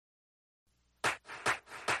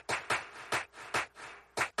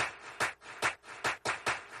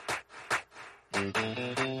It's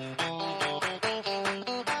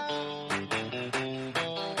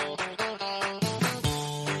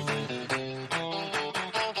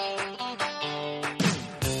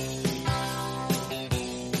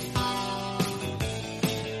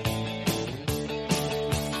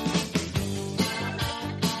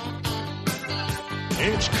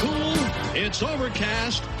cool, it's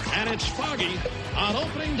overcast, and it's foggy on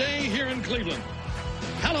opening day here in Cleveland.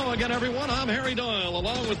 Hello again, everyone. I'm Harry Doyle,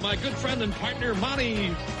 along with my good friend and partner, Monty.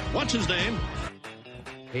 What's his name?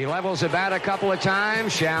 He levels the bat a couple of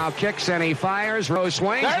times. Shao kicks and he fires. Rose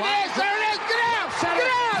swings. There it is! There it is! Get out! Get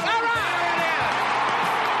out! All right! There it is.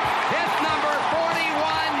 Hit number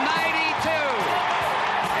 4192.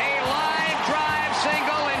 A line drive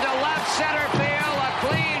single into left center field. A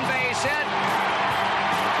clean base hit.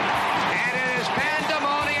 And it is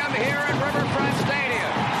pandemonium here at Riverfront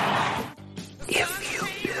Stadium. If you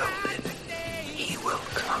build it, he will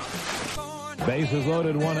come. Bases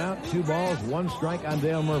loaded, 1 out, 2 balls, 1 strike on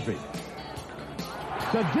Dale Murphy.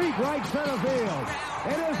 To deep right center field.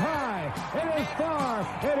 It is high. It is far.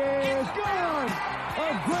 It is gone.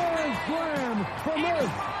 A grand slam for Murphy.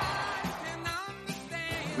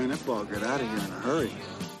 Man, that ball got out of here in a hurry.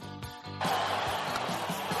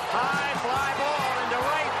 High fly ball into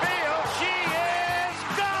right field. She is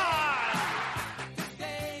gone.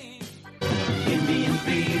 Indian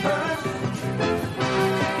fever.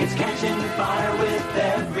 It's catching fire with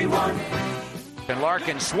everyone. And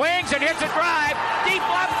Larkin swings and hits a drive. Deep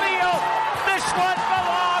left field. This one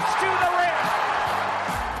belongs to the rim.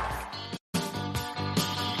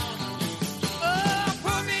 Oh,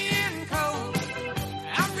 put me in cold.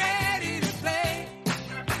 I'm ready to play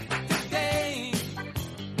today.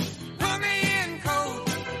 Put me in cold.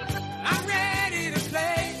 I'm ready to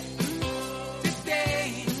play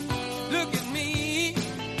today. Look at me.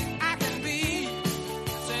 I can be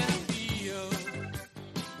center field.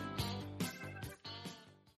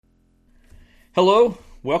 Hello,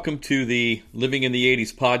 welcome to the Living in the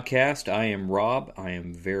 80s podcast. I am Rob. I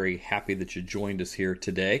am very happy that you joined us here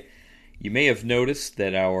today. You may have noticed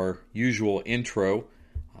that our usual intro,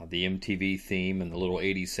 the MTV theme and the little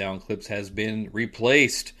 80s sound clips, has been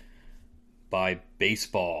replaced by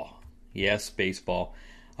baseball. Yes, baseball.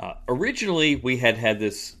 Originally, we had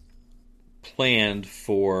this planned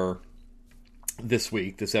for this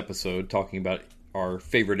week, this episode, talking about our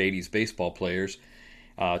favorite 80s baseball players,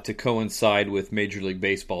 to coincide with Major League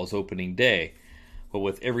Baseball's opening day. But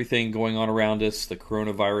with everything going on around us, the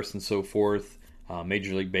coronavirus and so forth,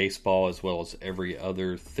 Major League Baseball, as well as every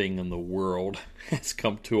other thing in the world, has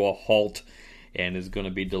come to a halt and is going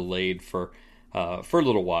to be delayed for a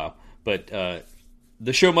little while. But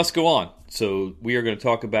the show must go on. So we are going to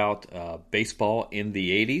talk about baseball in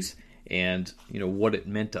the 80s and what it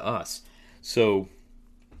meant to us. So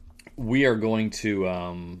we are going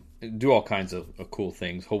to do all kinds of cool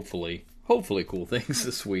things, hopefully cool things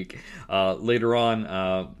this week. Later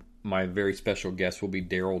on, my very special guest will be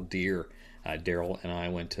Daryl Deer. Daryl and I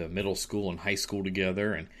went to middle school and high school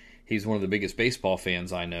together, and he's one of the biggest baseball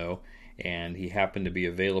fans I know, and he happened to be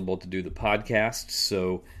available to do the podcast,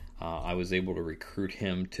 so I was able to recruit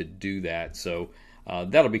him to do that. So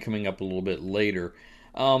that'll be coming up a little bit later.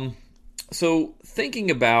 So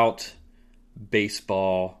thinking about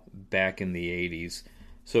baseball back in the 80s,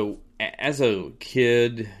 so as a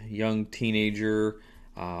kid, young teenager,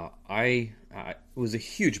 I was a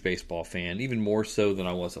huge baseball fan, even more so than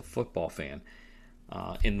I was a football fan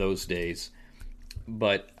in those days.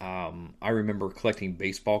 But I remember collecting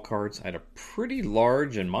baseball cards. I had a pretty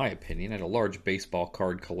large, in my opinion, baseball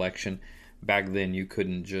card collection. Back then, you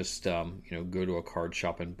couldn't just go to a card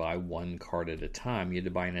shop and buy one card at a time. You had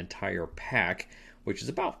to buy an entire pack, which is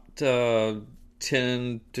about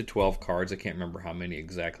 10 to 12 cards. I can't remember how many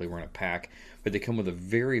exactly were in a pack, but they come with a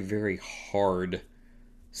very, very hard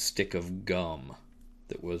stick of gum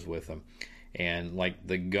that was with them. And like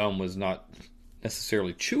the gum was not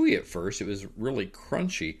necessarily chewy at first, it was really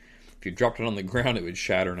crunchy. If you dropped it on the ground, it would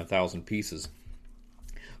shatter in 1,000 pieces.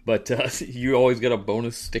 But you always get a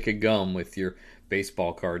bonus stick of gum with your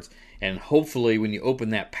baseball cards. And hopefully when you open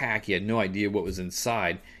that pack, you had no idea what was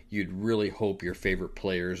inside. You'd really hope your favorite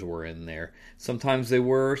players were in there. Sometimes they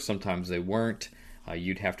were, sometimes they weren't.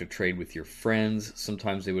 You'd have to trade with your friends.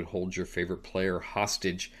 Sometimes they would hold your favorite player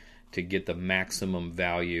hostage to get the maximum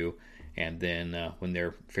value. And then when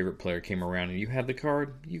their favorite player came around and you had the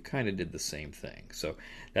card, you kind of did the same thing. So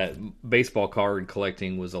that baseball card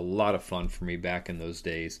collecting was a lot of fun for me back in those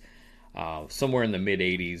days. Somewhere in the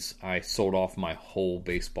mid-'80s, I sold off my whole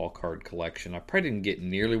baseball card collection. I probably didn't get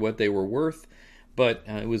nearly what they were worth, but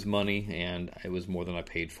it was money, and it was more than I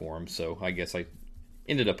paid for them. So I guess I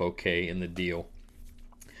ended up okay in the deal.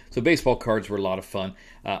 So baseball cards were a lot of fun.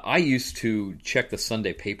 I used to check the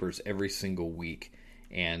Sunday papers every single week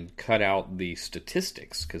and cut out the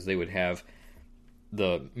statistics, because they would have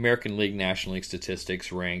the American League, National League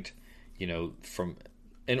statistics ranked, from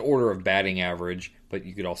an order of batting average, but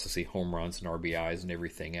you could also see home runs and RBIs and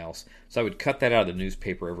everything else. So I would cut that out of the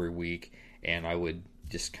newspaper every week, and I would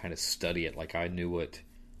just kind of study it like I knew what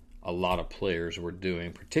a lot of players were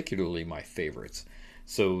doing, particularly my favorites.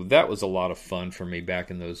 So that was a lot of fun for me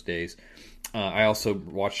back in those days. I also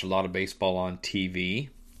watched a lot of baseball on TV.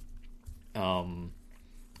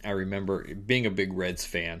 I remember being a big Reds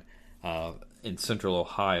fan in Central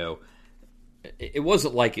Ohio. It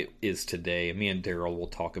wasn't like it is today. Me and Daryl will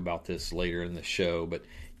talk about this later in the show, but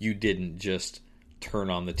you didn't just turn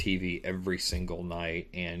on the TV every single night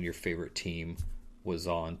and your favorite team was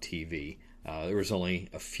on TV. There was only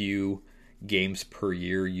a few games per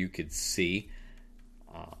year you could see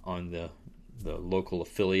on the local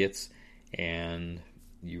affiliates, and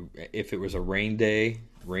if it was a rain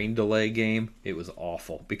delay game, it was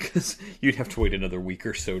awful because you'd have to wait another week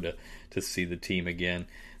or so to see the team again.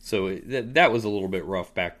 So that was a little bit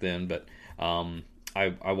rough back then, but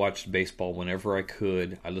I watched baseball whenever I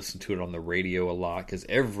could. I listened to it on the radio a lot because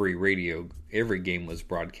every game was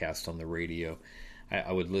broadcast on the radio.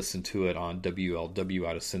 I would listen to it on WLW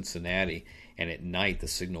out of Cincinnati, and at night the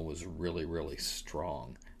signal was really, really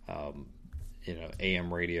strong.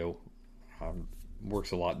 AM radio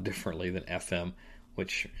works a lot differently than FM,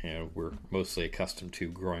 which we're mostly accustomed to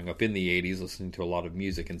growing up in the 80s, listening to a lot of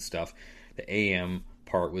music and stuff. The AM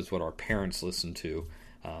part was what our parents listened to,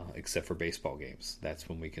 except for baseball games. That's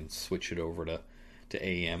when we can switch it over to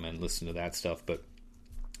AM and listen to that stuff. But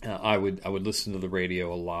I would listen to the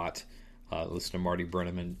radio a lot. Listen to Marty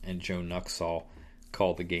Brennaman and Joe Nuxall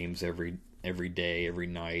call the games every day, every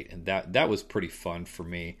night, and that was pretty fun for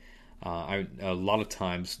me. A lot of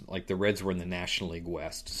times, like the Reds were in the National League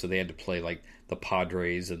West, so they had to play like the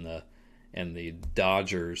Padres and the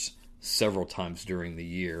Dodgers several times during the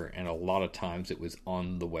year, and a lot of times it was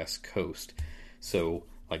on the West Coast. So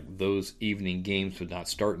like those evening games would not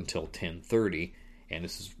start until 10:30, and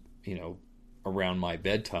this is around my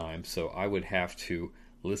bedtime, so I would have to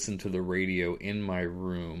listen to the radio in my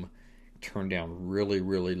room, turn down really,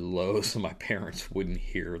 really low so my parents wouldn't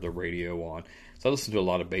hear the radio on. So I listened to a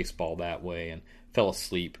lot of baseball that way and fell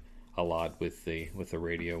asleep a lot with the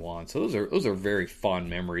radio on. So those are very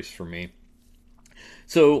fond memories for me.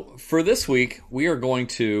 So for this week, we are going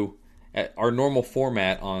to, our normal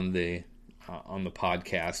format on the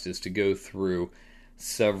podcast is to go through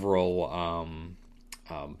several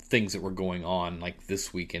things that were going on, like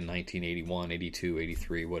this week in 1981, 82,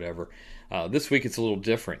 83, whatever. This week it's a little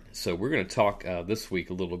different. So we're going to talk this week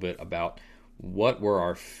a little bit about what were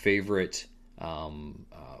our favorite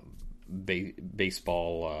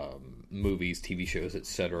baseball movies, TV shows,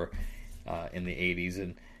 etc. In the 80s.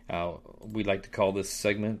 And we'd like to call this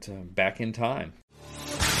segment Back in Time.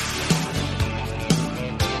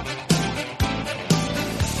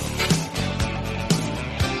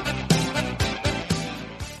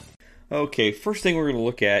 Okay, first thing we're going to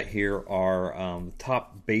look at here are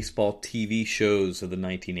top baseball TV shows of the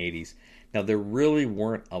 1980s. Now, there really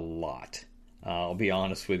weren't a lot, I'll be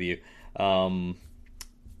honest with you.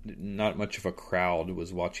 Not much of a crowd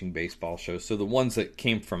was watching baseball shows. So the ones that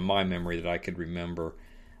came from my memory that I could remember,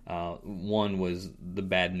 one was The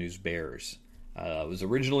Bad News Bears. It was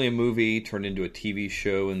originally a movie, turned into a TV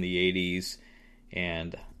show in the 80s,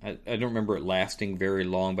 and I don't remember it lasting very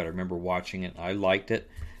long, but I remember watching it. I liked it.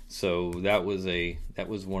 So that was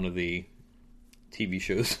one of the TV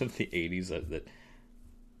shows of the 80s that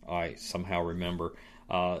I somehow remember.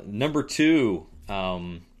 Number two,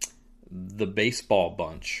 The Baseball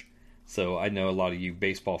Bunch. So I know a lot of you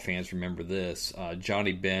baseball fans remember this.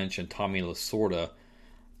 Johnny Bench and Tommy Lasorda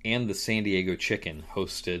and the San Diego Chicken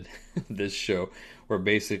hosted this show, where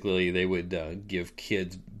basically they would give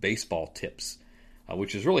kids baseball tips,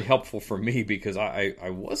 which is really helpful for me because I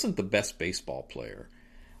wasn't the best baseball player.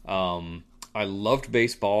 I loved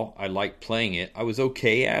baseball. I liked playing it. I was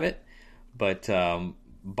okay at it, but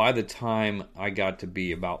by the time I got to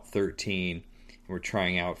be about 13, and we're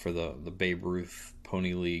trying out for the Babe Ruth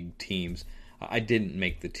Pony League teams, I didn't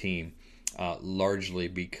make the team, largely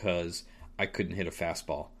because I couldn't hit a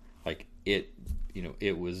fastball. Like it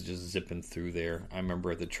was just zipping through there. I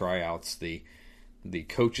remember at the tryouts, the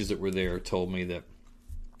coaches that were there told me that,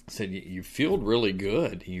 said, you field really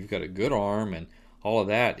good. You've got a good arm and all of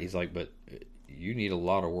that. He's like, but you need a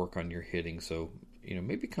lot of work on your hitting, so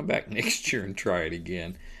maybe come back next year and try it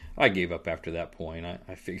again. I gave up after that point.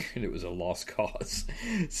 I figured it was a lost cause.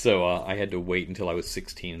 So I had to wait until I was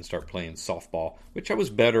 16 and start playing softball, which I was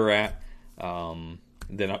better at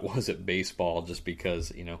than I was at baseball, just because,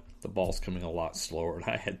 the ball's coming a lot slower and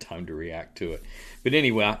I had time to react to it. But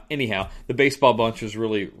anyhow, the Baseball Bunch was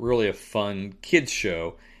really, really a fun kids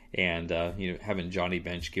show. And, having Johnny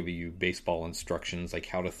Bench give you baseball instructions, like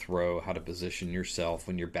how to throw, how to position yourself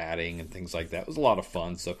when you're batting and things like that, was a lot of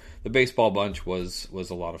fun. So the Baseball Bunch was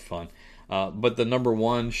a lot of fun. But the number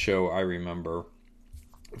one show I remember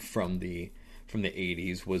from the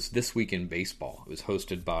 80s was This Week in Baseball. It was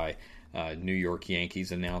hosted by New York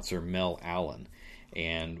Yankees announcer Mel Allen.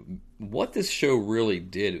 And what this show really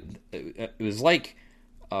did, it was like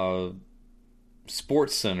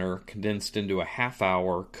Sports Center condensed into a half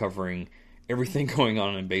hour covering everything going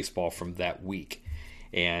on in baseball from that week.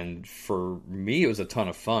 And for me, it was a ton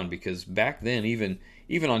of fun because back then, even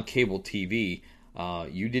on cable TV,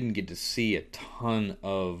 you didn't get to see a ton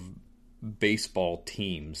of baseball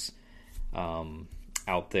teams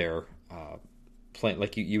out there playing.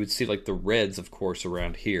 Like you would see like the Reds, of course,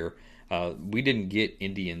 around here. We didn't get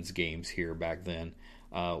Indians games here back then,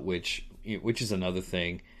 which is another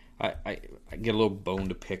thing. I get a little bone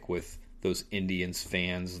to pick with those Indians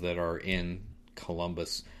fans that are in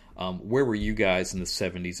Columbus. Where were you guys in the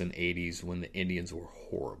 70s and 80s when the Indians were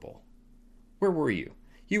horrible? Where were you?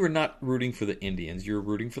 You were not rooting for the Indians. You were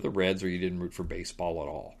rooting for the Reds, or you didn't root for baseball at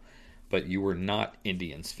all. But you were not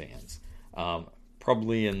Indians fans.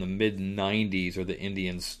 Probably in the mid-90s, or the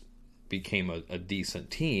Indians became a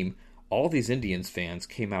decent team, all these Indians fans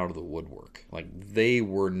came out of the woodwork. Like, they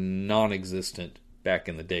were non-existent back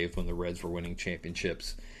in the days when the Reds were winning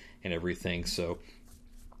championships and everything. So,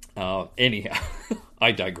 anyhow,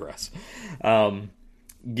 I digress.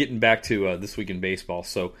 Getting back to This Week in Baseball.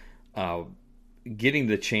 So, getting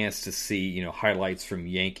the chance to see, highlights from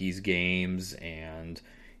Yankees games and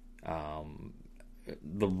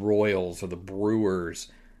the Royals or the Brewers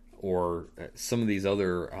or some of these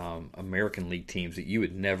other American League teams that you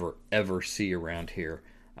would never, ever see around here.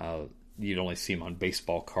 You'd only see them on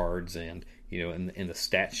baseball cards and in the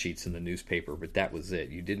stat sheets in the newspaper, but that was it.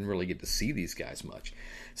 You didn't really get to see these guys much.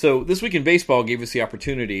 So This Week in Baseball gave us the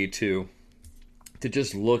opportunity to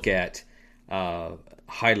just look at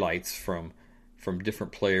highlights from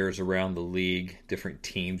different players around the league, different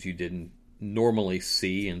teams you didn't normally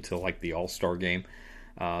see until like the All-Star game.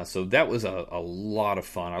 So that was a lot of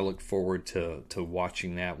fun. I look forward to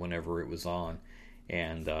watching that whenever it was on.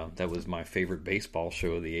 And that was my favorite baseball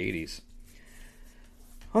show of the 80s.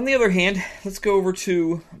 On the other hand, let's go over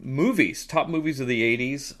to movies. Top movies of the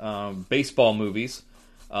 80s. Baseball movies.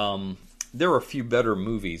 There were a few better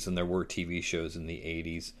movies than there were TV shows in the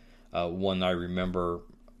 80s. One I remember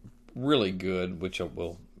really good, which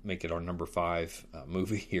will make it our number 5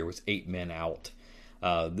 movie here, was 8 Men Out.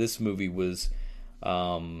 This movie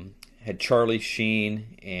had Charlie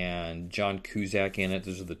Sheen and John Cusack in it.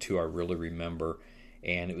 Those are the two I really remember.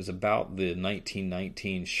 And it was about the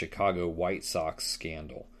 1919 Chicago White Sox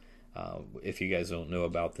scandal. If you guys don't know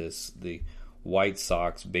about this, the White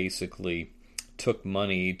Sox basically took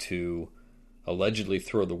money to allegedly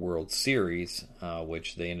throw the World Series,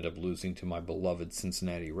 which they ended up losing to my beloved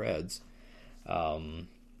Cincinnati Reds.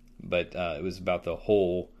 But it was about the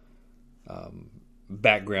whole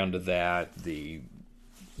background of that, the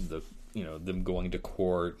them going to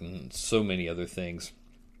court and so many other things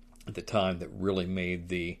at the time that really made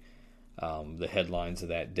the headlines of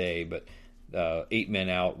that day. But 8 Men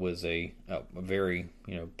Out was a very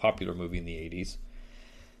popular movie in the 80s,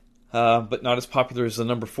 but not as popular as the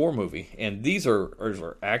number 4 movie. And these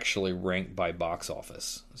are actually ranked by box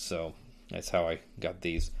office, so that's how I got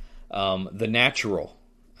these. The Natural.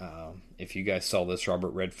 If you guys saw this,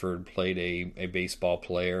 Robert Redford played a baseball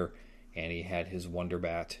player, and he had his Wonder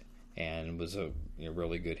Bat and was a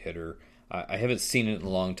really good hitter. I haven't seen it in a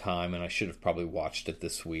long time, and I should have probably watched it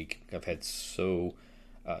this week. I've had so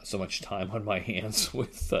much time on my hands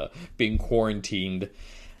with being quarantined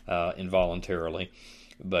involuntarily.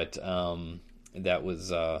 But that was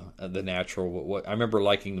The Natural. I remember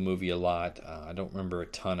liking the movie a lot. I don't remember a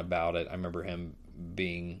ton about it. I remember him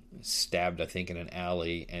being stabbed, I think, in an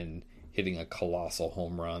alley and hitting a colossal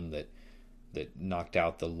home run that knocked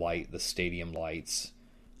out the stadium lights.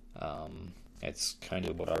 That's kind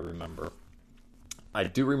of what I remember. I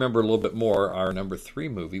do remember a little bit more our number 3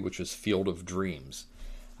 movie, which was Field of Dreams.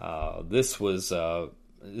 This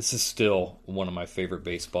is still one of my favorite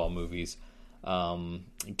baseball movies. Kevin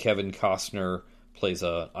Costner plays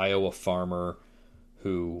a Iowa farmer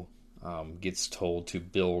who gets told to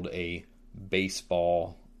build a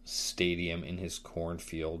baseball stadium in his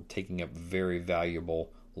cornfield, taking up very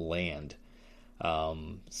valuable land.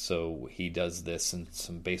 So he does this, and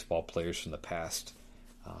some baseball players from the past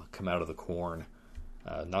come out of the corn.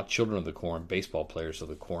 Not children of the corn, baseball players of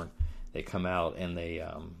the corn. They come out and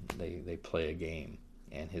they play a game.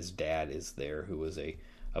 And his dad is there, who was a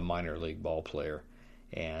minor league ball player.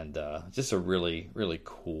 And just a really, really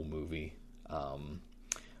cool movie.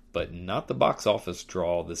 But not the box office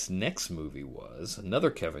draw. This next movie was another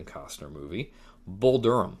Kevin Costner movie, Bull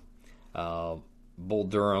Durham. Bull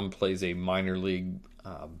Durham plays a minor league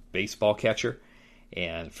baseball catcher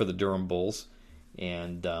and for the Durham Bulls.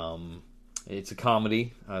 And it's a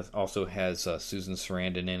comedy. Also has Susan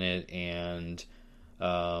Sarandon in it, and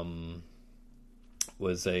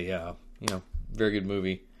was a very good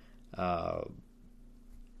movie.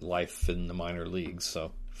 Life in the minor leagues,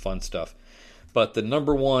 so fun stuff. But the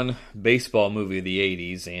number one baseball movie of the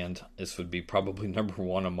 80s, and this would be probably number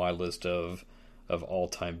one on my list of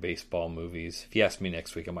all-time baseball movies. If you ask me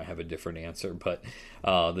next week, I might have a different answer. But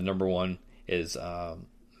the number one is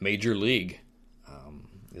Major League.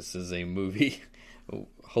 This is a movie,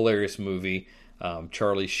 hilarious movie.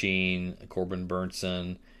 Charlie Sheen, Corbin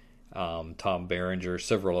Burnson, Tom Berenger,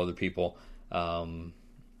 several other people.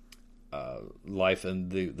 Life in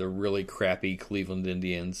the really crappy Cleveland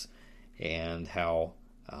Indians, and how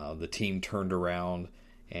the team turned around,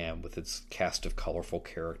 and with its cast of colorful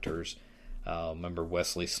characters. Remember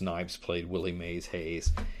Wesley Snipes played Willie Mays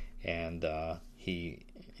Hayes, and he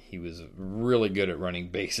was really good at running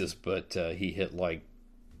bases, but he hit like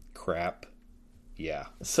crap. Yeah,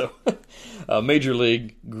 so Major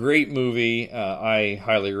League, great movie. I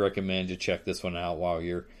highly recommend you check this one out while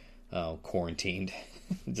you're quarantined.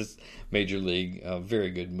 Just Major League,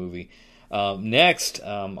 very good movie. Next,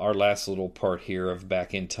 our last little part here of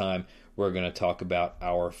Back in Time, we're going to talk about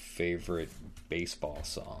our favorite baseball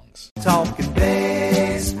songs. Talking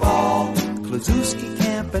baseball, Klazuski,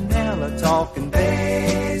 Campanella, talking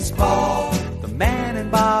baseball. The Man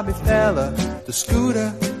and Bobby Fella, the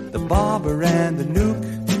Scooter, the Barber and the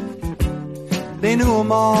Nuke. They knew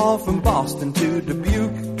them all from Boston to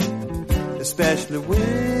Dubuque, especially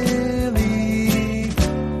Willie,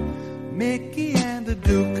 Mickey, and the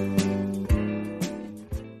Duke.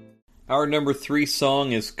 Our number 3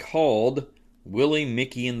 song is called Willie,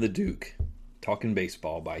 Mickey, and the Duke, Talking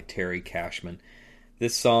Baseball by Terry Cashman.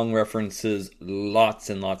 This song references lots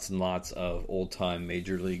and lots and lots of old-time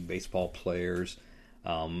Major League Baseball players.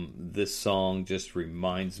 This song just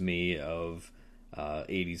reminds me of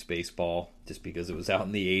 80s baseball, just because it was out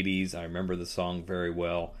in the 80s. I remember the song very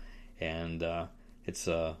well, and it's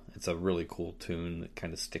a really cool tune that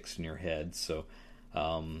kind of sticks in your head. So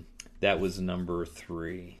that was number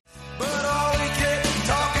 3. But all we kept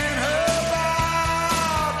talking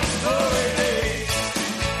about was glory days.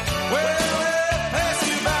 Well, they pass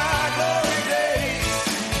you by glory days,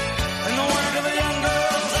 and the work of the young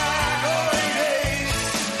girls are glory days.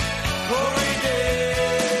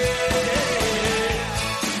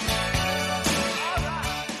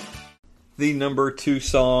 The number 2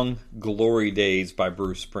 song, Glory Days by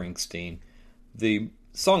Bruce Springsteen. The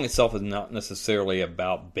song itself is not necessarily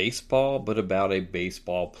about baseball, but about a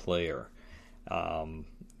baseball player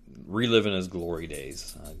reliving his glory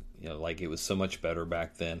days. Like it was so much better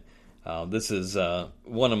back then. This is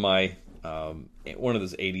one of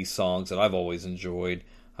those 80s songs that I've always enjoyed,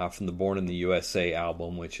 from the Born in the USA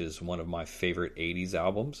album, which is one of my favorite 80s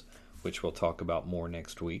albums, which we'll talk about more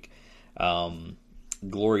next week.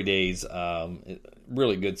 Glory Days,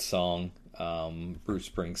 really good song. Bruce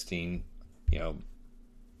Springsteen,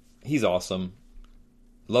 he's awesome.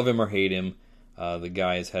 Love him or hate him, the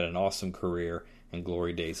guy has had an awesome career, and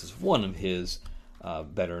Glory Days is one of his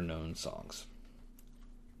better known songs.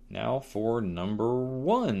 Now for number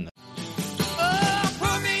 1.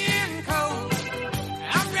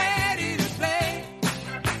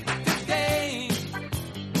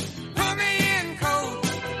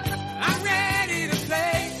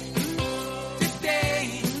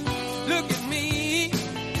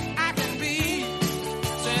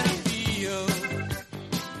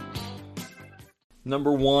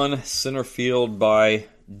 Number 1, Center Field by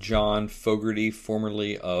John Fogerty,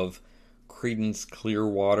 formerly of Creedence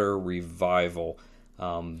Clearwater Revival.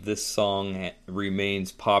 This song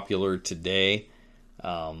remains popular today,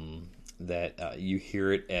 that you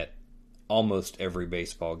hear it at almost every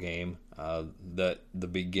baseball game. The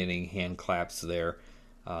beginning hand claps there.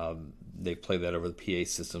 They play that over the PA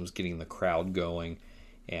systems, getting the crowd going.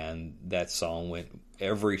 And that song went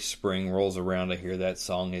every spring, rolls around. I hear that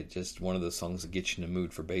song. It's just one of those songs that gets you in the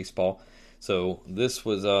mood for baseball. So this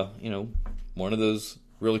was one of those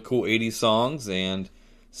really cool 80s songs, and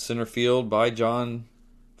Center Field by John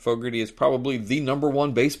Fogerty is probably the number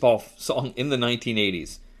one baseball song in the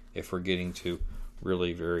 1980s, if we're getting to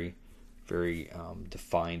really very, very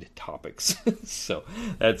defined topics. So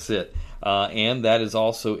that's it. And that is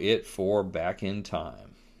also it for Back in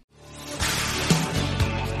Time.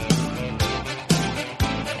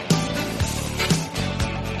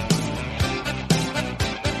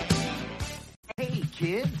 Hey,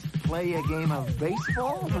 kids, play a game of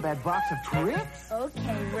baseball for that box of Trix?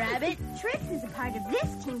 Okay, Rabbit. Trix is a part of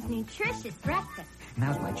this team's nutritious breakfast.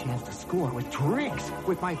 Now's my chance to score with Trix,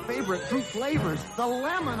 with my favorite fruit flavors. The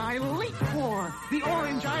lemon I leap for, the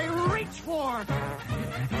orange I reach for.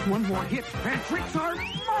 One more hit, and Trix are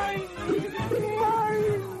mine!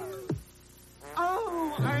 Mine!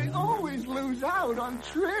 Oh, I always lose out on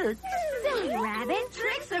Trix. Silly Rabbit.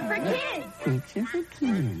 Trix are for kids. Trix are for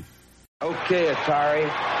kids. Okay, Atari,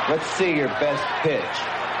 let's see your best pitch.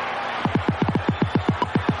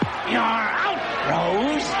 You're out,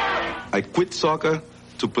 Rose. I quit soccer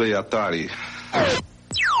to play Atari.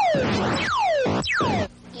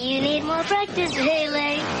 You need more practice,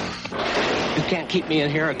 Haley. You can't keep me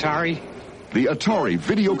in here, Atari. The Atari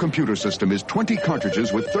video computer system is 20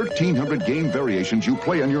 cartridges with 1,300 game variations you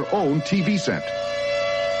play on your own TV set.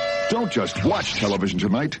 Don't just watch television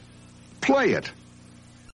tonight. Play it.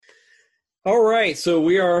 All right, so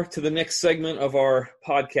we are to the next segment of our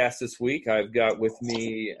podcast this week. I've got with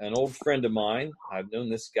me an old friend of mine. I've known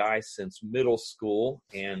this guy since middle school,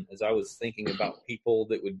 and as I was thinking about people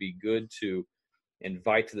that would be good to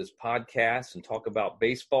invite to this podcast and talk about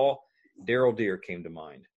baseball, Darrell Deer came to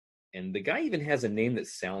mind. And the guy even has a name that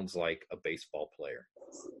sounds like a baseball player.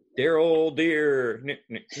 Darrell Deer.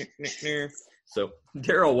 So,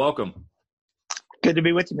 Darrell, welcome. Good to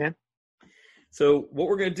be with you, man. So what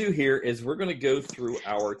we're going to do here is we're going to go through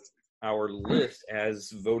our list as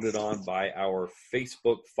voted on by our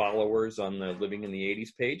Facebook followers on the Living in the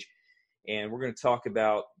 80s page. And we're going to talk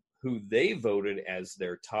about who they voted as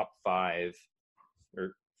their top 5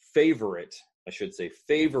 or favorite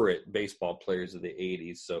baseball players of the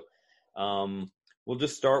 80s. So we'll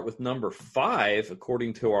just start with number 5,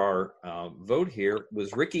 according to our vote here,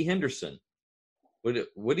 was Rickey Henderson. What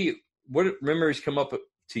memories come up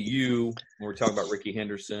to you when we're talking about Rickey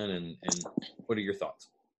Henderson, and what are your thoughts?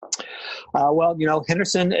 Well,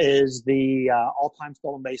 Henderson is the all-time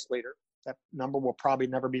stolen base leader. That number will probably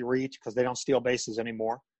never be reached because they don't steal bases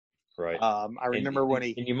anymore. Right. I remember when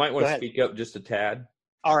he... And you might want to speak up just a tad.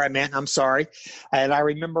 All right, man. I'm sorry. And I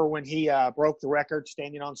remember when he broke the record,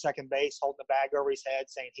 standing on second base, holding the bag over his head,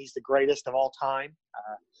 saying he's the greatest of all time.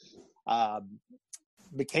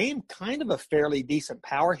 Became kind of a fairly decent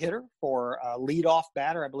power hitter for a leadoff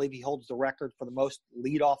batter. I believe he holds the record for the most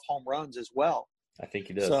leadoff home runs as well. I think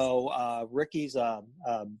he does. So Rickey's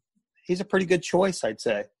he's a pretty good choice, I'd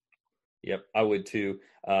say. Yep, I would too.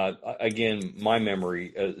 Again, my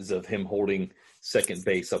memory is of him holding second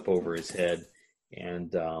base up over his head,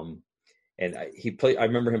 and he played. I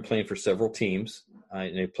remember him playing for several teams,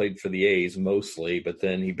 and he played for the A's mostly, but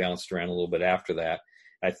then he bounced around a little bit after that.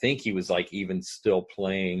 I think he was even still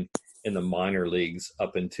playing in the minor leagues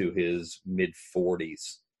up into his mid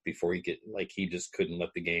 40s before he just couldn't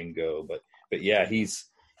let the game go. But yeah, he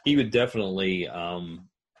would definitely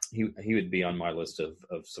he would be on my list of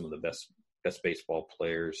some of the best baseball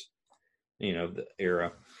players, the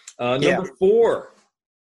era. Number 4,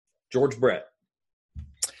 George Brett.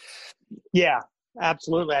 Yeah,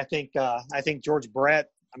 absolutely. I think George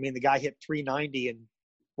Brett. I mean, the guy hit 390 in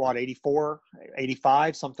 84,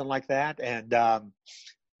 85, something like that. And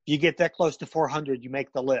you get that close to 400, you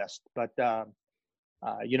make the list. But,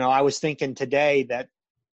 I was thinking today that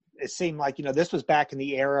it seemed like, this was back in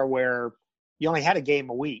the era where you only had a game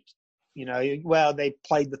a week. They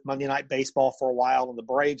played with Monday Night Baseball for a while and the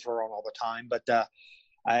Braves were on all the time. But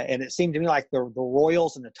and it seemed to me like the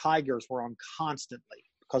Royals and the Tigers were on constantly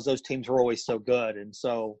because those teams were always so good. And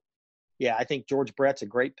so, yeah, I think George Brett's a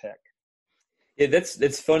great pick. Yeah,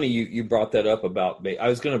 it's funny you brought that up about. I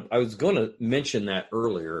was gonna mention that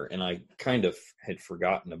earlier, and I kind of had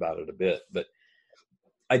forgotten about it a bit. But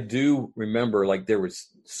I do remember there was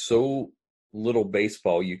so little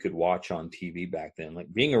baseball you could watch on TV back then.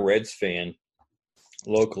 Like being a Reds fan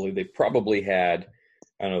locally, they probably had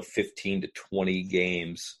 15 to 20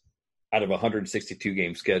 games out of a 162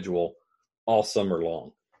 game schedule all summer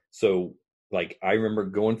long. So I remember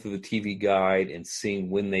going through the TV guide and seeing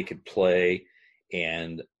when they could play.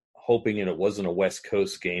 And hoping it wasn't a West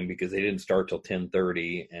Coast game because they didn't start till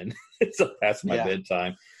 10:30, and it's past my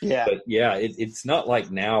bedtime. Yeah, but yeah, it's not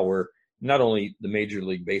like now where not only the Major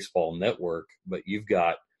League Baseball network, but you've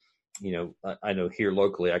got, I know here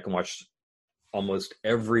locally I can watch almost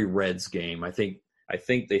every Reds game. I think I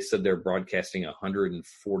think they said they're broadcasting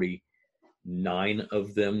 149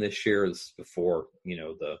 of them this year. This is before,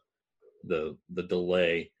 the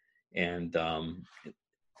delay. And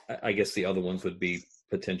I guess the other ones would be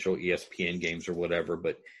potential ESPN games or whatever.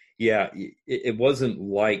 But yeah, it wasn't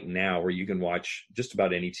like now where you can watch just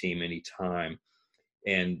about any team anytime.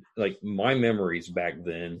 And like my memories back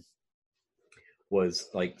then was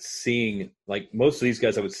like seeing, like most of these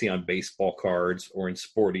guys I would see on baseball cards or in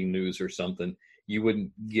Sporting News or something. You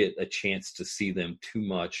wouldn't get a chance to see them too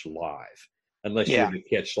much live unless you were to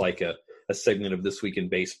catch like a segment of This Week in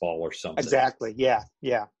Baseball or something. Exactly. Yeah.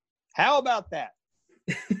 Yeah. How about that?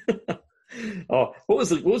 Oh, what was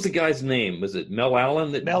the guy's name? Was it Mel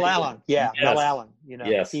Allen? Mel Allen. Yeah. Yes. Mel Allen.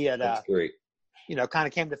 Yes, he had, that's great. Kind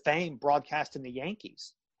of came to fame broadcasting the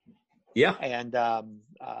Yankees. Yeah. And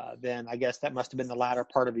then I guess that must have been the latter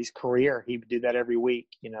part of his career. He would do that every week,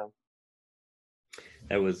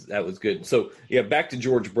 That was good. So yeah, back to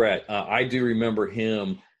George Brett. I do remember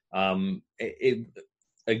him. Again,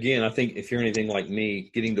 I think if you're anything like me,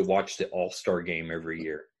 getting to watch the All-Star game every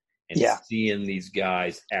year and seeing these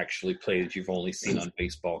guys actually play that you've only seen on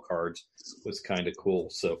baseball cards was kind of cool.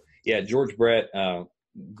 So yeah, George Brett,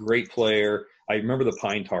 great player. I remember the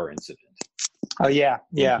pine tar incident. Oh yeah,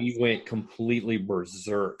 yeah. He went completely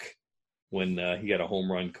berserk when he got a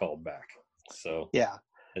home run called back. So yeah.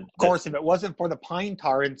 Of course, if it wasn't for the pine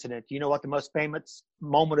tar incident, you know what the most famous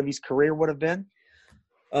moment of his career would have been?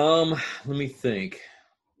 Let me think.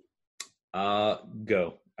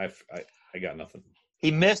 Go. I got nothing.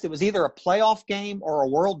 He missed. It was either a playoff game or a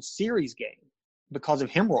World Series game because of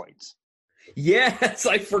hemorrhoids. Yes,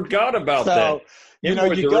 I forgot about that.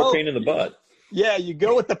 Hemorrhoids are a real pain in the butt. Yeah, you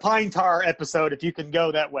go with the pine tar episode if you can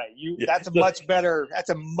go that way. That's a much better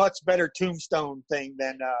tombstone thing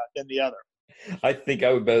than the other. I think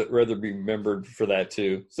I would rather be remembered for that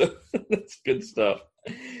too. So that's good stuff.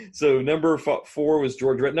 So number 4 was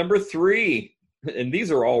George Brett. Number 3, and these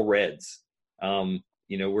are all Reds.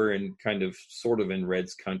 We're in sort of in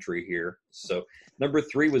Reds country here. So number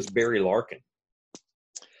 3 was Barry Larkin.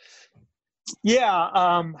 Yeah.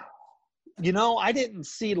 I didn't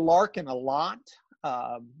see Larkin a lot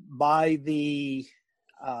by the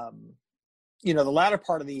latter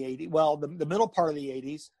part of the 80s. Well, the middle part of the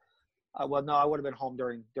 80s. I would have been home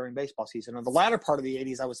during baseball season. On the latter part of the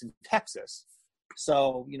 80s, I was in Texas.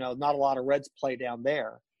 So, not a lot of Reds play down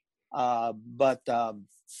there. But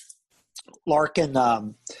Larkin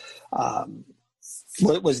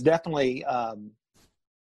was definitely a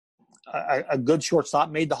good shortstop,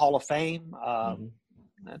 made the Hall of Fame.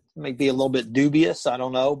 That may be a little bit dubious. I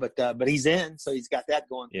don't know, but he's in, so he's got that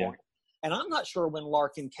going for him. And I'm not sure when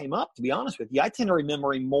Larkin came up, to be honest with you. I tend to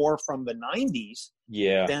remember him more from the 90s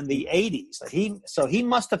than the 80s. He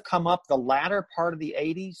must have come up the latter part of the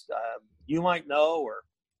 80s. You might know,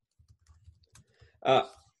 or I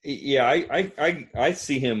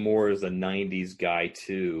see him more as a 90s guy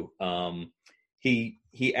too.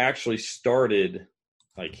 He actually started,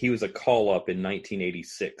 like, he was a call-up in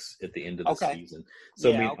 1986 at the end of the season.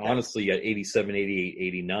 So, honestly, at 87, 88,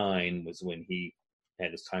 89 was when he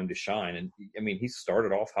had his time to shine. And, he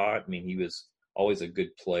started off hot. He was always a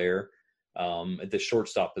good player. At the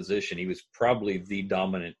shortstop position, he was probably the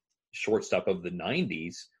dominant shortstop of the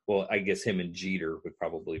 90s. Well, I guess him and Jeter would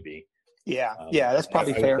probably be. Yeah, that's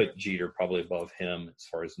probably fair. I would put Jeter probably above him as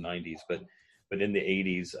far as 90s. But in the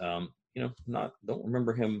 80s, don't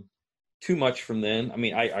remember him too much from then.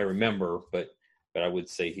 I remember, but I would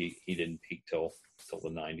say he didn't peak till the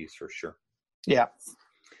 90s for sure. Yeah.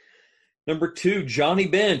 Number 2, Johnny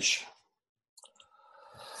Bench.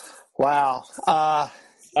 Wow. I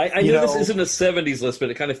know this isn't a 70s list,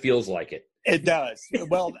 but it kind of feels like it. It does.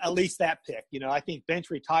 Well, at least that pick. I think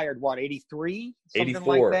Bench retired, 83? Something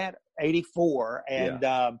 84. like that? 84. And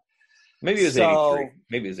maybe it was 83.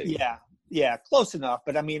 Maybe it was 83. Yeah, close enough.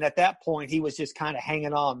 But, at that point, he was just kind of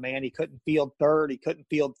hanging on, man. He couldn't field third. He couldn't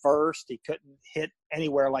field first. He couldn't hit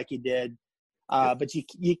anywhere like he did. But you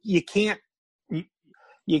can't –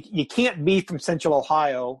 You can't be from Central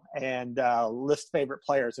Ohio and list favorite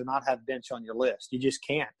players and not have Bench on your list. You just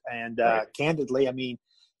can't. And candidly,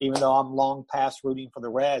 even though I'm long past rooting for the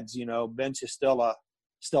Reds, Bench is still a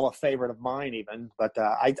favorite of mine even. But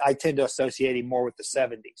I tend to associate him more with the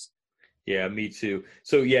 70s. Yeah, me too.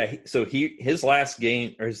 So his last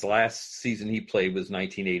game or his last season he played was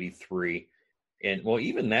 1983, and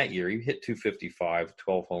even that year he hit 255,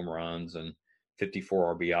 12 home runs, and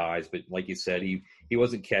 54 RBIs. But like you said, he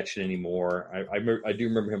wasn't catching anymore. I do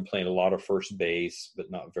remember him playing a lot of first base, but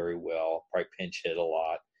not very well. Probably pinch hit a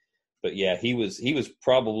lot. But yeah, he was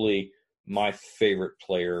probably my favorite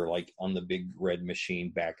player, like on the big red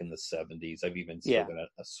machine back in the 70s. I've even still got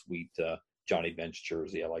a sweet Johnny Bench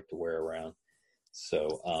jersey I like to wear around.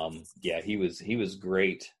 So, he was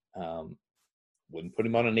great. Wouldn't put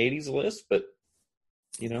him on an 80s list, but,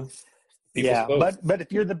 but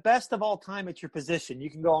if you're the best of all time at your position, you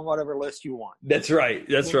can go on whatever list you want. That's right.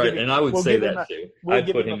 And I would say that too.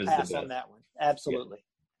 I'd put him as the best on that one. Absolutely.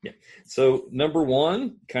 Yeah. So number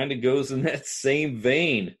one kind of goes in that same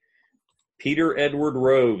vein. Peter Edward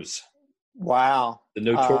Rose. Wow. The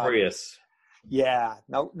Notorious.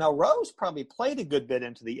 No, Rose probably played a good bit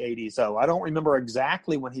into the 80s, though. I don't remember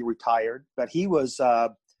exactly when he retired, but he was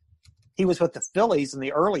with the Phillies in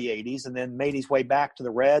the early 80s and then made his way back to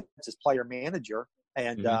the Reds as player manager.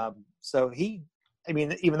 And so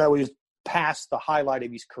even though he was past the highlight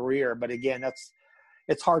of his career, but again,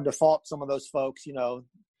 it's hard to fault some of those folks,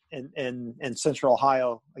 in Central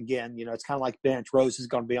Ohio. Again, it's kind of like Bench. Rose is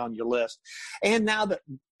going to be on your list. And now that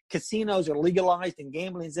casinos are legalized and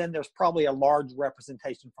gambling's in, there's probably a large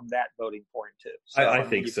representation from that voting for him too. So, I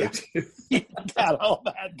think so too. You got all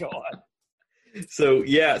that going. So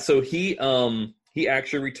he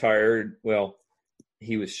actually retired. Well,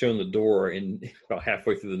 he was shown the door in about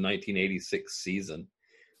halfway through the 1986 season.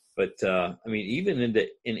 But even in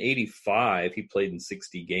 85, he played in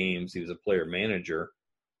 60 games. He was a player manager,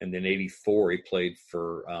 and then 84 he played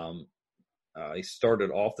for. He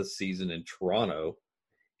started off the season in Toronto,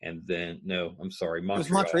 and then Montreal. It was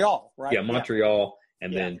Montreal, right? Yeah, Montreal,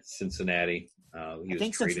 and then Cincinnati. I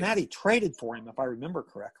think Cincinnati traded for him, if I remember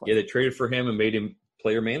correctly. Yeah, they traded for him and made him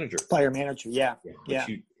player manager. Yeah.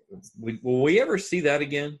 Will we ever see that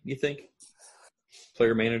again, you think?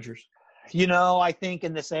 Player managers? I think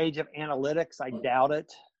in this age of analytics, I doubt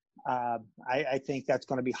it. I think that's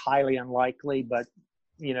going to be highly unlikely, but,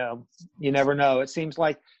 you never know. It seems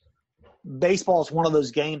like baseball is one of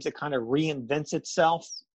those games that kind of reinvents itself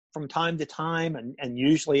from time to time, and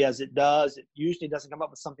usually as it does, it usually doesn't come up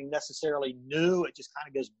with something necessarily new. It just kind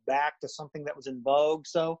of goes back to something that was in vogue.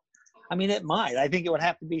 So, it might. I think it would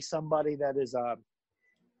have to be somebody that is a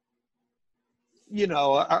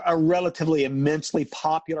relatively immensely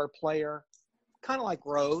popular player, kind of like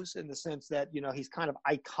Rose in the sense that, he's kind of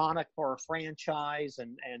iconic for a franchise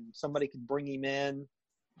and somebody could bring him in.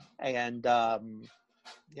 And,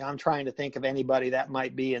 I'm trying to think of anybody that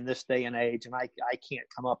might be in this day and age, and I can't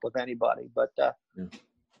come up with anybody. But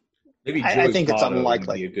maybe I think it's unlikely.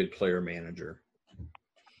 Would be a good player manager.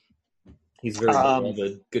 He's very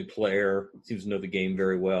a good player. Seems to know the game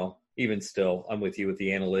very well. Even still, I'm with you with the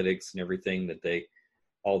analytics and everything that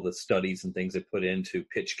all the studies and things they put into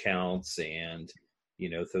pitch counts and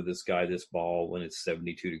throw this guy this ball when it's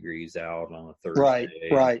 72 degrees out on a Thursday.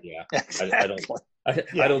 Right. Yeah. Exactly.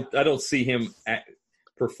 I don't see him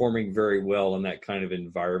performing very well in that kind of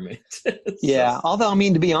environment. Yeah. Although,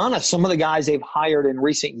 to be honest, some of the guys they've hired in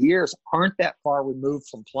recent years aren't that far removed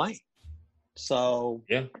from playing. So,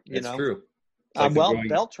 it's true.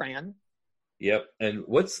 Beltran. Yep. And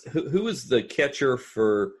who was the catcher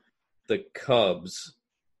for the Cubs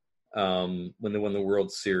when they won the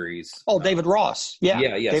World Series? Oh, David Ross. Yeah.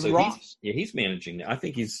 David Ross. He's managing. I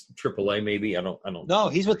think he's AAA maybe. I don't No,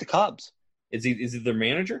 he's with the Cubs. Is he their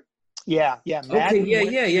manager? Yeah.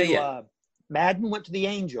 Madden Madden went to the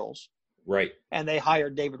Angels. Right. And they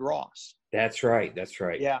hired David Ross. That's right.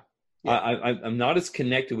 Yeah. I'm not as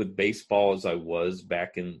connected with baseball as I was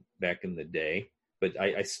back in the day, but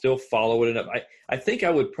I still follow it enough. I think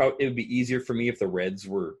it would be easier for me if the Reds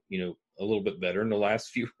were, a little bit better in the last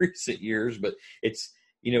few recent years, but it's,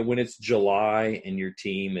 when it's July and your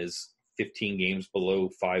team is 15 games below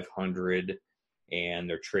 500 and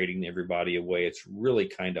they're trading everybody away, it's really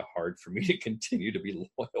kind of hard for me to continue to be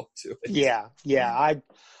loyal to it. Yeah.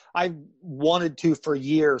 I wanted to, for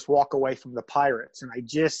years, walk away from the Pirates, and I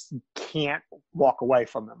just can't walk away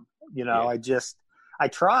from them. I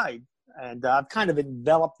tried, and I've kind of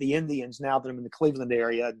enveloped the Indians now that I'm in the Cleveland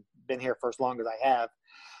area and been here for as long as I have.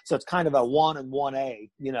 So it's kind of a 1 and 1A,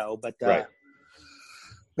 but right.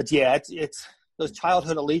 But yeah, it's those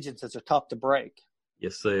childhood allegiances are tough to break.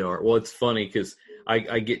 Yes, they are. Well, it's funny because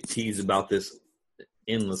I get teased about this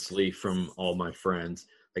endlessly from all my friends.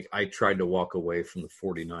 Like, I tried to walk away from the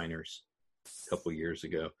 49ers a couple years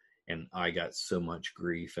ago, and I got so much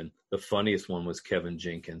grief. And the funniest one was Kevin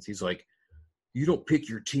Jenkins. He's like, you don't pick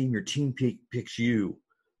your team picks you.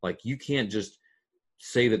 Like, you can't just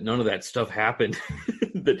say that none of that stuff happened,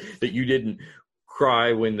 that you didn't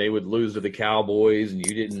cry when they would lose to the Cowboys, and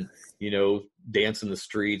you didn't, dance in the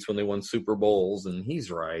streets when they won Super Bowls. And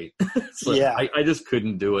he's right. So yeah. I just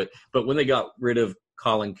couldn't do it. But when they got rid of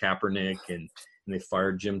Colin Kaepernick and they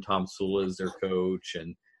fired Jim Tomsula as their coach,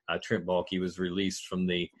 and Trent Baalke was released from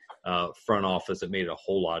the front office, it made it a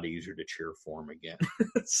whole lot easier to cheer for him again.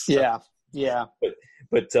 So, yeah.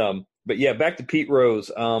 But yeah, back to Pete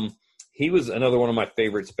Rose. He was another one of my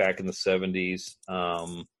favorites back in the 70s.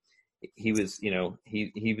 He was,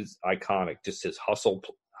 he was iconic. Just his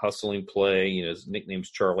hustling play. His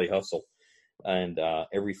nickname's Charlie Hustle, and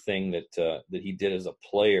everything that he did as a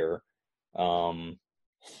player.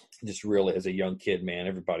 Just really, as a young kid, man,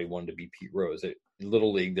 everybody wanted to be Pete Rose. In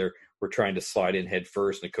Little League, we're trying to slide in head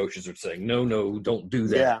first, and the coaches are saying, "No, don't do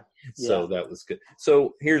that." Yeah. So that was good.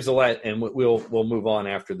 So here's the last, and we'll move on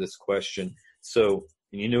after this question. So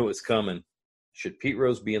you knew it was coming. Should Pete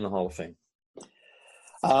Rose be in the Hall of Fame?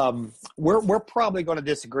 We're probably going to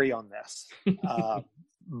disagree on this,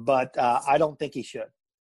 but I don't think he should.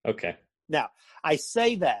 Okay. Now, I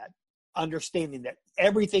say that understanding that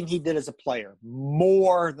everything he did as a player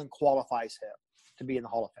more than qualifies him to be in the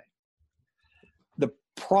Hall of Fame. The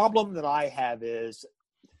problem that I have is,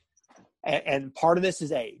 and part of this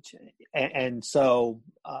is age, and so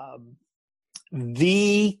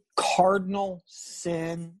the cardinal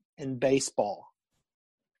sin in baseball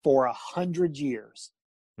for 100 years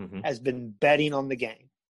has been betting on the game.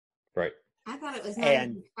 Right. I thought it was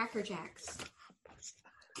Cracker Jacks.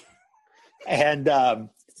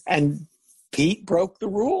 And Pete broke the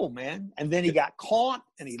rule, man. And then he got caught,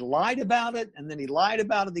 and he lied about it, and then he lied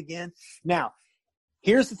about it again. Now,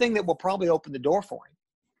 here's the thing that will probably open the door for him.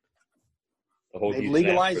 They've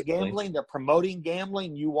legalized gambling. They're promoting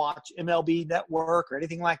gambling. You watch MLB Network or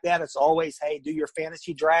anything like that, it's always, hey, do your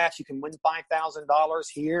fantasy drafts. You can win $5,000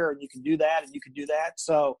 here, and you can do that, and you can do that.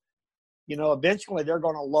 So, eventually they're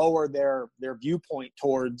going to lower their viewpoint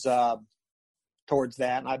towards that.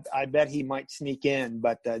 And I bet he might sneak in.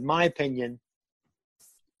 But in my opinion,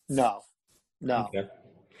 no. Okay.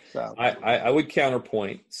 So I would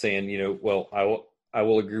counterpoint saying, I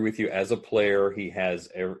will agree with you. As a player, he has,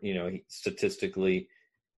 statistically,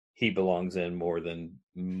 he belongs in more than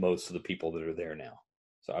most of the people that are there now.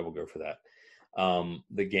 So I will go for that.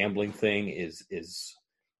 The gambling thing is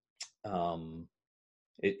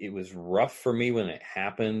it was rough for me when it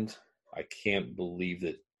happened. I couldn't believe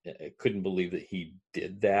that he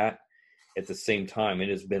did that. At the same time, it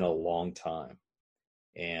has been a long time.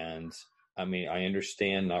 And I mean, I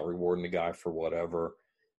understand not rewarding the guy for whatever,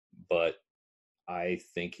 but I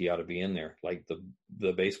think he ought to be in there. Like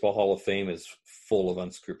the Baseball Hall of Fame is full of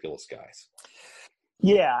unscrupulous guys.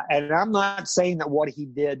 Yeah, and I'm not saying that what he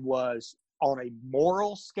did was on a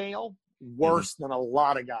moral scale worse than a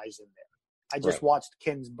lot of guys in there. I just watched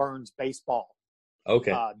Ken Burns' baseball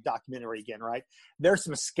documentary again, right? There's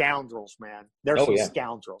some scoundrels, man. There's some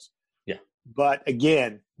scoundrels. Yeah. But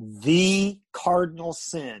again, the cardinal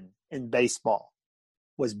sin in baseball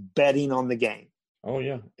was betting on the game. Oh,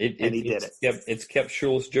 yeah. And he did it. It's kept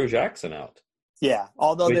Shoeless Joe Jackson out. Yeah,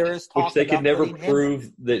 although there is talk which they could never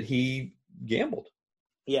prove that he gambled.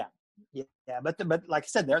 Yeah. But like I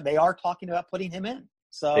said, they are talking about putting him in.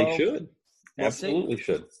 So they should. Absolutely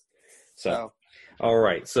should. So, all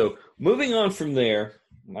right. So moving on from there,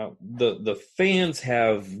 the fans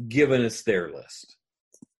have given us their list.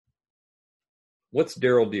 What's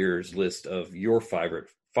Daryl Deer's list of your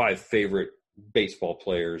five favorite baseball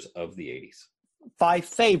players of the 80s? 5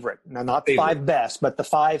 favorite, now not the 5 best, but the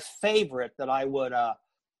 5 favorite that I would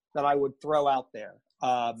throw out there.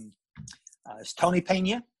 Is Tony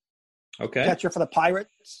Pena, catcher for the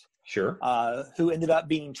Pirates. Sure. Who ended up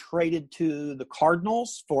being traded to the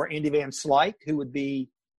Cardinals for Andy Van Slyke, who would be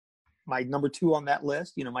my number 2 on that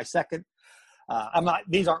list. My second.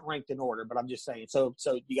 These aren't ranked in order, but I'm just saying. So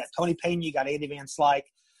you got Tony Pena, you got Andy Van Slyke.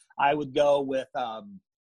 I would go with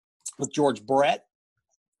George Brett.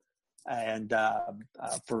 And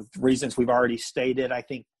for reasons we've already stated, I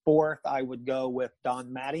think 4th, I would go with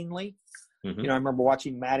Don Mattingly. I remember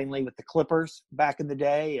watching Mattingly with the Clippers back in the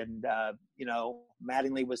day. And,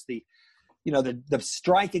 Mattingly was the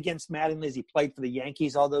strike against Mattingly is he played for the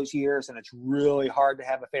Yankees all those years. And it's really hard to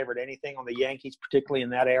have a favorite anything on the Yankees, particularly in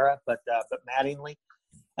that era, but Mattingly.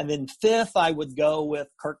 And then 5th, I would go with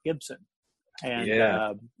Kirk Gibson.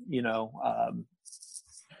 And,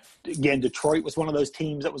 again, Detroit was one of those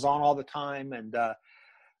teams that was on all the time. And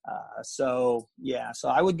so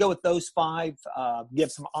I would go with those 5,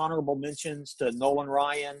 give some honorable mentions to Nolan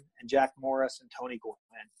Ryan and Jack Morris and Tony Gwynn.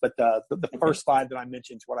 But the first 5 that I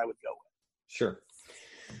mentioned is what I would go with. Sure.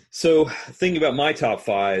 So thinking about my top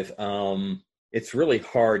 5, it's really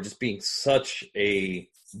hard just being such a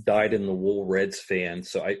dyed-in-the-wool Reds fan.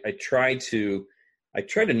 So I try to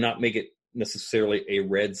not make it necessarily a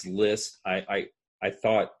Reds list. I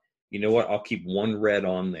thought, you know what? I'll keep one Red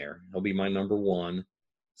on there. He'll be my number 1.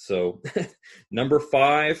 So number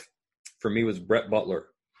 5 for me was Brett Butler.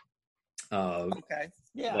 Okay.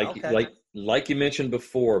 Yeah. Like you mentioned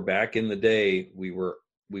before, back in the day, we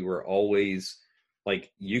were always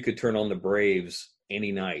like, you could turn on the Braves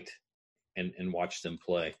any night and watch them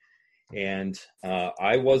play. And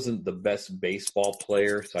I wasn't the best baseball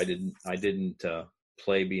player, so I didn't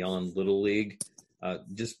play beyond Little League.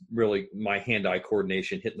 Just really my hand-eye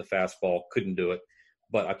coordination, hitting the fastball, couldn't do it.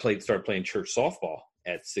 But I started playing church softball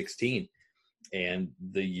at 16. And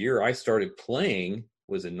the year I started playing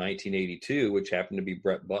was in 1982, which happened to be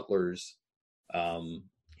Brett Butler's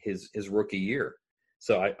his rookie year.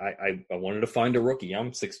 So I wanted to find a rookie.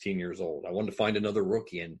 I'm 16 years old. I wanted to find another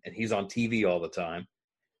rookie, and he's on TV all the time.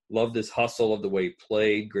 Loved his hustle, loved the way he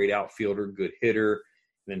played, great outfielder, good hitter.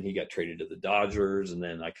 And then he got traded to the Dodgers, and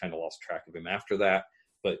then I kind of lost track of him after that.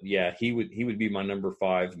 But yeah, he would be my number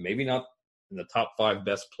 5. Maybe not in the top 5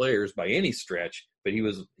 best players by any stretch, but he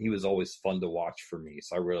was always fun to watch for me.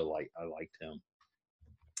 So I liked him.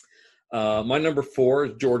 My number 4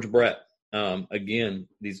 is George Brett. Again,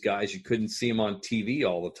 these guys, you couldn't see them on TV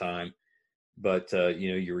all the time, but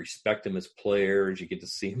you respect them as players. You get to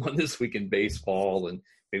see them on This Week in Baseball and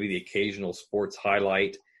maybe the occasional sports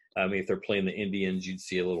highlight. I mean, if they're playing the Indians, you'd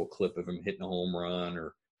see a little clip of him hitting a home run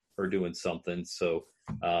or doing something. So,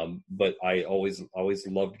 but I always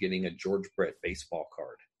loved getting a George Brett baseball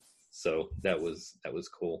card. So that was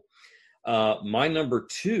cool. My number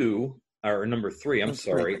 2 or number 3, I'm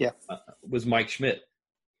sorry, was Mike Schmidt.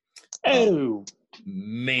 Oh,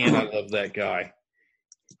 man, I love that guy.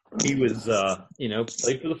 He was,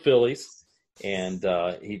 played for the Phillies, and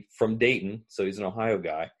he from Dayton, so he's an Ohio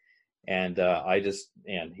guy. And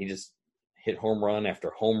he just hit home run after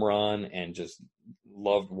home run, and just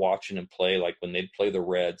loved watching him play. Like when they'd play the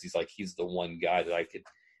Reds, he's the one guy that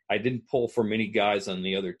I didn't pull for many guys on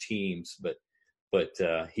the other teams, but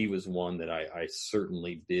he was one that I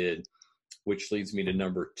certainly did. Which leads me to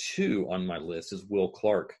number 2 on my list is Will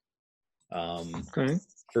Clark. Okay.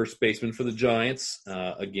 First baseman for the Giants.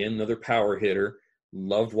 Again, another power hitter.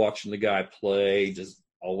 Loved watching the guy play. Just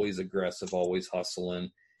always aggressive, always hustling,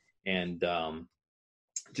 and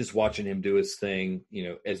just watching him do his thing.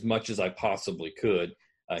 As much as I possibly could.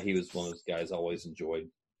 He was one of those guys I always enjoyed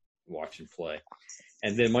watching play.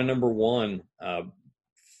 And then my number 1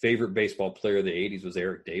 favorite baseball player of the '80s was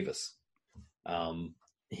Eric Davis.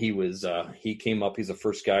 He came up. He's the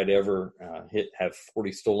first guy to ever have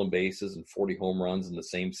 40 stolen bases and 40 home runs in the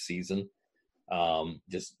same season.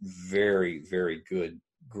 Just very, very good,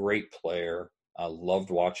 great player. I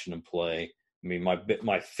loved watching him play. I mean,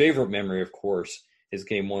 my favorite memory, of course, is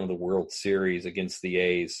Game 1 of the World Series against the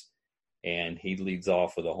A's, and he leads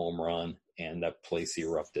off with a home run, and that place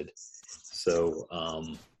erupted. So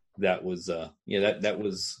that was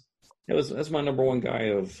that's my number 1 guy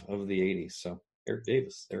of the '80s. So. Eric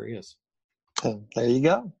Davis, there he is. There you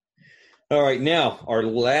go. All right, now our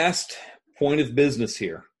last point of business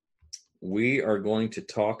here. We are going to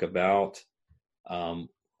talk about who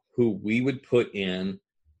we would put in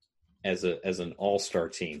as an all-star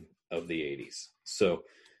team of the '80s. So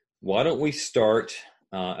why don't we start?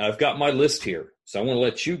 I've got my list here, so I want to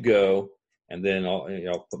let you go, and then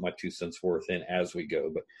I'll put my 2 cents worth in as we go.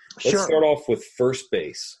 But let's start off with first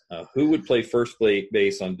base. Who would play first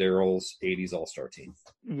base on Daryl's '80s All-Star team?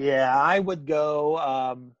 Yeah, I would go,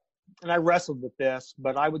 and I wrestled with this,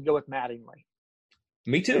 but I would go with Mattingly.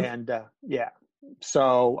 Me too. And,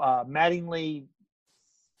 so Mattingly,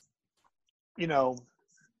 the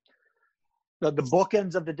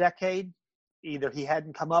bookends of the decade, either he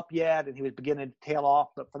hadn't come up yet and he was beginning to tail off,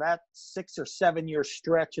 but for that 6 or 7 year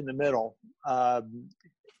stretch in the middle,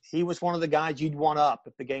 he was one of the guys you'd want up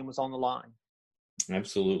if the game was on the line.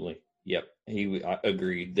 Absolutely. Yep. I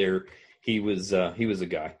agreed there. He was a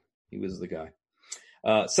guy. He was the guy.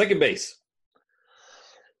 Second base.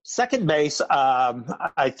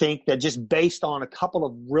 I think that just based on a couple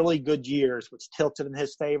of really good years, which tilted in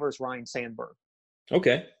his favor, is Ryne Sandberg.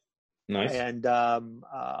 Okay. Nice. And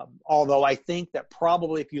although I think that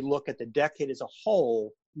probably if you look at the decade as a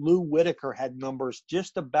whole, Lou Whitaker had numbers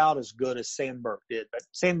just about as good as Sandberg did. But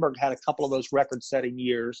Sandberg had a couple of those record-setting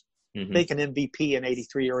years. I think an MVP in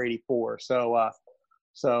 '83 or '84.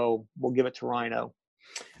 So we'll give it to Rhino.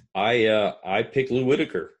 I picked Lou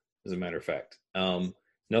Whitaker, as a matter of fact.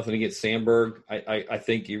 Nothing against Sandberg. I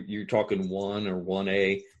think you're talking 1 or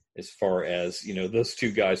 1A as far as, those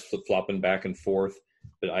two guys flip-flopping back and forth.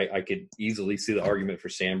 But I could easily see the argument for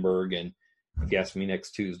Sandberg, and if you ask me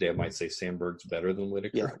next Tuesday, I might say Sandberg's better than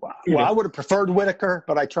Whitaker. Yeah, well, I would have preferred Whitaker,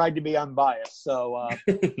 but I tried to be unbiased. So, nice.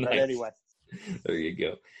 But anyway. There you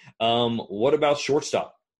go. What about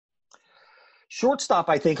shortstop? Shortstop,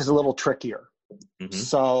 I think, is a little trickier. Mm-hmm.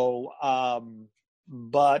 So,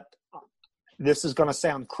 but this is going to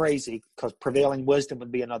sound crazy because prevailing wisdom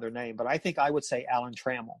would be another name, but I think I would say Alan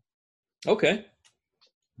Trammell. Okay.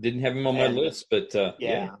 Didn't have him on my list, but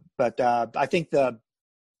yeah. But I think the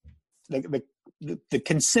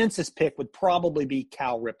consensus pick would probably be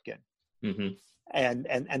Cal Ripken. Mm-hmm.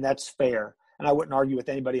 And that's fair. And I wouldn't argue with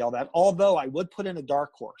anybody all that. Although I would put in a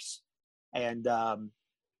dark horse, and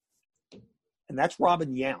that's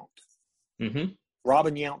Robin Yount. Mm-hmm.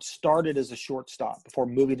 Robin Yount started as a shortstop before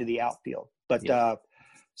moving to the outfield, but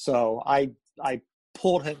so I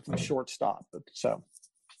pulled him from shortstop. So,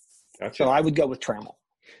 gotcha. So I would go with Trammell.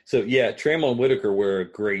 So yeah, Trammell and Whitaker were a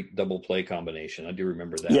great double play combination. I do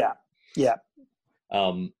remember that. Yeah.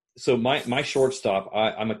 So my shortstop,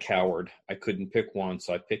 I'm a coward. I couldn't pick one,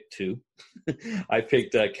 so I picked two. I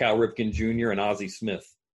picked Cal Ripken Jr. and Ozzie Smith.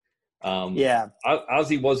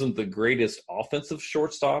 Ozzie wasn't the greatest offensive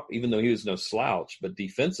shortstop, even though he was no slouch, but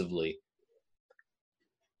defensively,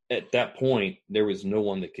 at that point, there was no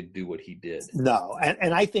one that could do what he did. No,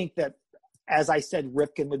 and I think that, as I said,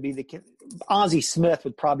 Ripken would be Ozzie Smith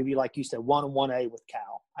would probably be, like you said, 1 and 1A with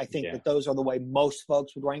Cal. I think that those are the way most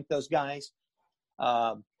folks would rank those guys.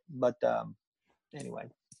 But anyway.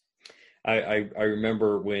 I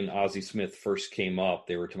remember when Ozzie Smith first came up,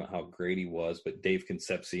 they were talking about how great he was, but Dave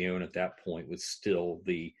Concepcion at that point was still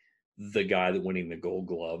the guy that winning the Gold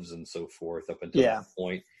Gloves and so forth up until that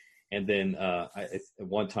point. And then at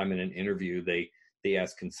one time in an interview, they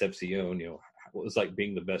asked Concepcion, what it was like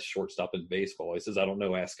being the best shortstop in baseball. He says, I don't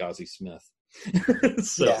know, ask Ozzie Smith.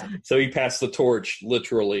 So he passed the torch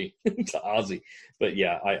literally to Ozzie. But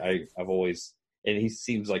yeah, I've always, and he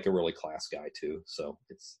seems like a really class guy too. So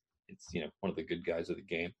it's one of the good guys of the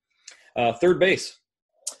game. Third base.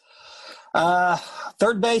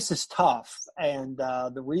 Third base is tough. And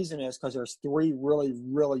the reason is because there's three really,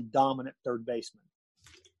 really dominant third basemen.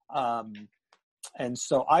 And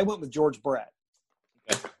so I went with George Brett.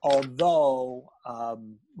 Okay. Although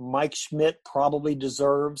Mike Schmidt probably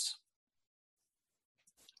deserves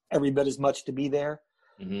every bit as much to be there.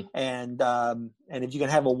 Mm-hmm. And if you can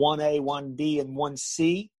have a 1A, 1B, and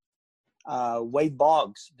 1C, Wade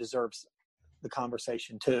Boggs deserves the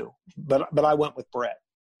conversation too. But I went with Brett.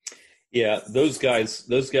 Yeah, those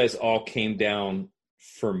guys all came down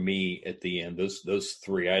for me at the end. Those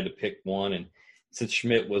three, I had to pick one, and since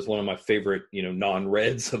Schmidt was one of my favorite,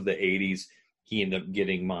 non-Reds of the '80s, he ended up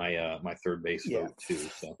getting my my third base vote too.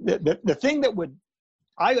 So the thing that would,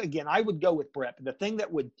 I would go with Brett, but the thing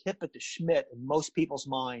that would tip it to Schmidt in most people's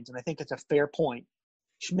minds, and I think it's a fair point,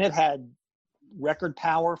 Schmidt had record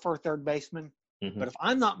power for a third baseman, but if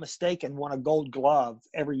I'm not mistaken, won a Gold Glove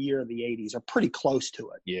every year of the '80s, or pretty close to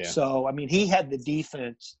it. Yeah. So I mean, he had the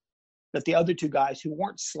defense that the other two guys who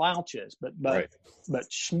weren't slouches, but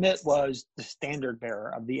Schmidt was the standard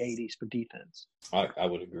bearer of the '80s for defense. I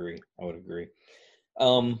would agree.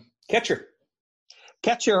 Catcher.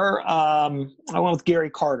 I went with Gary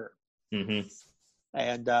Carter. Mm-hmm.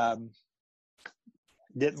 And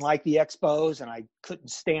didn't like the Expos, and I couldn't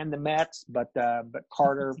stand the Mets, but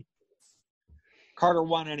Carter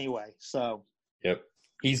won anyway. So yep,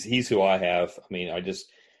 he's who I have. I mean, I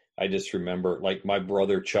just remember, like, my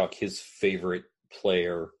brother Chuck, his favorite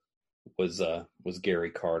player was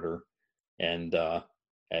Gary Carter, and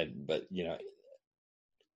but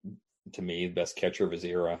to me, the best catcher of his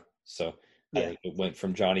era. So I think it went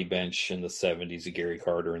from Johnny Bench in the '70s to Gary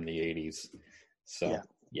Carter in the '80s. So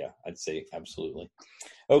yeah, I'd say absolutely.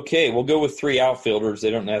 Okay, we'll go with three outfielders.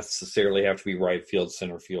 They don't necessarily have to be right field,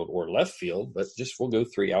 center field, or left field, but just we'll go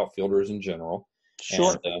three outfielders in general.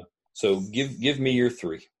 Sure. And, so give me your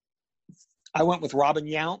three. I went with Robin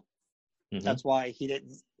Yount. Mm-hmm. That's why he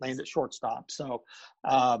didn't land at shortstop. So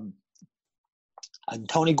and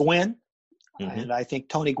Tony Gwynn. Mm-hmm. And I think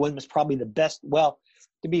Tony Gwynn was probably the best. Well,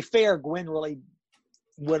 to be fair, Gwynn really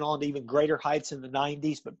went on to even greater heights in the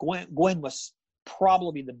 90s, but Gwynn was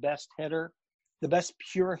probably the best hitter, the best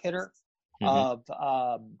pure hitter of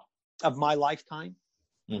my lifetime.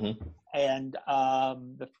 Mm-hmm. And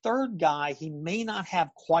the third guy, he may not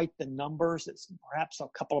have quite the numbers that perhaps a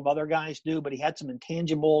couple of other guys do, but he had some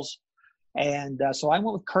intangibles. And so I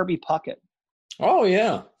went with Kirby Puckett. Oh,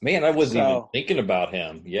 yeah. Man, I wasn't even thinking about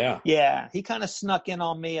him. Yeah. Yeah, he kind of snuck in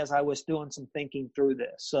on me as I was doing some thinking through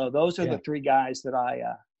this. So those are the three guys that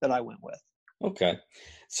I went with. Okay.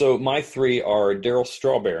 So my three are Darryl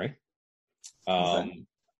Strawberry, Robin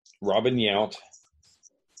Yount,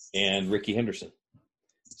 and Rickey Henderson.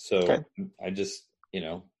 So I just,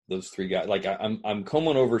 those three guys, like I'm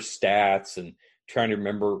combing over stats and trying to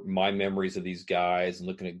remember my memories of these guys and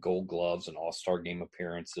looking at Gold Gloves and All-Star game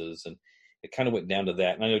appearances. it kind of went down to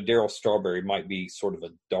that. And I know Darryl Strawberry might be sort of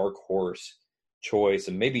a dark horse choice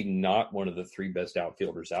and maybe not one of the 3 best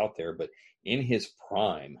outfielders out there, but in his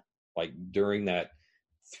prime, like during that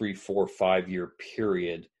 3, 4, 5 year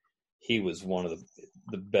period, he was one of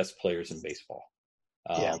the best players in baseball.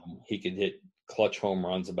 He could hit clutch home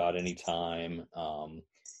runs about any time.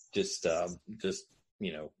 Just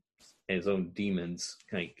his own demons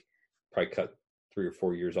kind of probably cut 3 or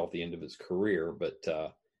 4 years off the end of his career, but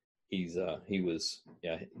those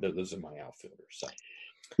are my outfielders. So.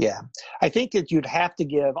 Yeah, I think that you'd have to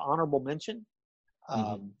give honorable mention.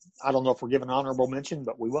 I don't know if we're giving honorable mention,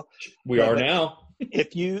 but we will. We are now.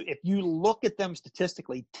 If you look at them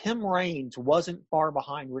statistically, Tim Raines wasn't far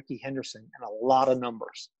behind Rickey Henderson in a lot of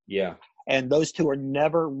numbers. Yeah, and those two are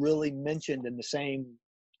never really mentioned in the same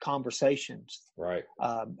conversations. Right.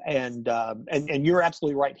 And you're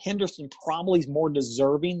absolutely right. Henderson probably is more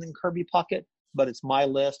deserving than Kirby Puckett, but it's my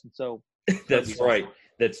list, and so that's right.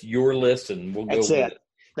 That's your list, and we'll go with it.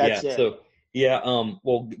 That's it. So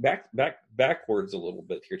well, backwards a little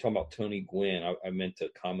bit here. Talking about Tony Gwynn, I meant to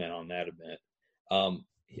comment on that a bit.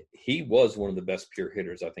 He was one of the best pure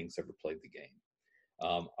hitters I think's ever played the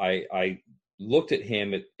game. I looked at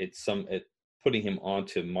him at putting him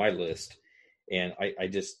onto my list, and I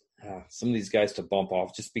just some of these guys to bump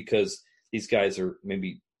off just because these guys are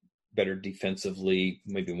maybe better defensively,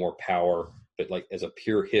 maybe more power, but like as a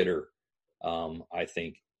pure hitter, I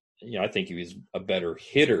think he was a better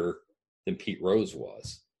hitter than Pete Rose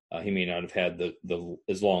was. He may not have had the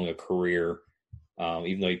as long a career,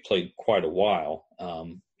 even though he played quite a while.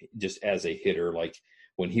 Just as a hitter, like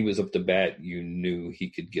when he was up to bat, you knew he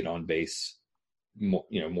could get on base more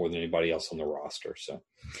than anybody else on the roster.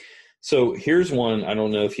 So here's one. I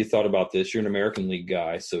don't know if you thought about this. You're an American League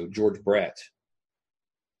guy, so George Brett,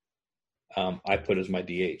 I put as my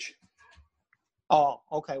DH. Oh,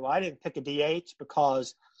 okay. Well, I didn't pick a DH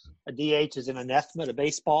because a DH is an anathema to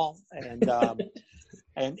baseball, and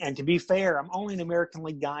and to be fair, I'm only an American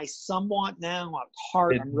League guy somewhat now. At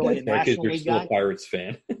heart, I'm really a National League guy. You're still a Pirates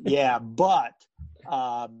fan. Yeah, but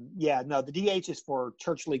no, the DH is for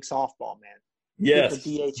Church League softball, man. Yes, get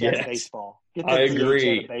the DH out of baseball. Get the I DH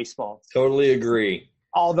agree. out of baseball. Totally agree.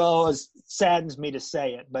 Although it saddens me to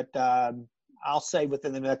say it, but I'll say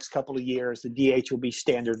within the next couple of years, the DH will be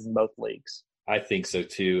standard in both leagues. I think so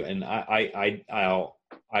too, and I'll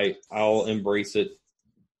embrace it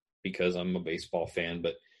because I'm a baseball fan.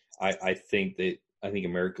 But I think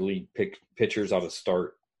American League pitchers ought to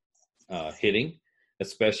start hitting,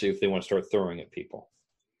 especially if they want to start throwing at people.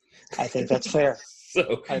 I think that's fair.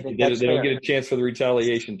 So they don't get a chance for the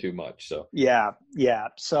retaliation too much. So yeah.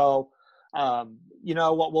 So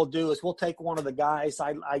what we'll do is we'll take one of the guys.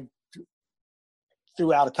 I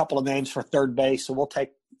threw out a couple of names for third base, so we'll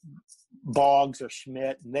take Boggs or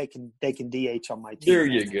Schmidt, and they can DH on my team. There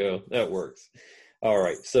you go. That works. All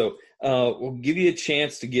right. So we'll give you a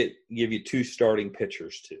chance to give you 2 starting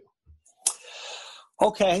pitchers too.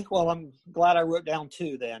 Okay. Well, I'm glad I wrote down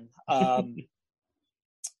 2 then.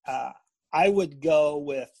 I would go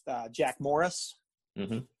with Jack Morris.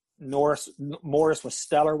 Mm-hmm. Morris was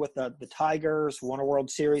stellar with the Tigers, won a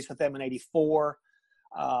World Series with them in '84.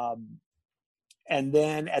 And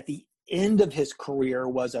then at the end of his career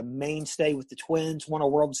was a mainstay with the Twins, won a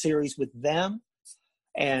World Series with them.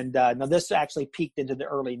 And now this actually peaked into the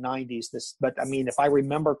early 90s. But I mean, if I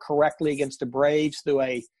remember correctly, against the Braves through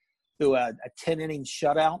a 10-inning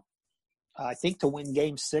shutout, I think to win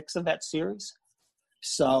Game 6 of that series.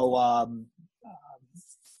 So,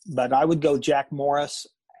 but I would go Jack Morris,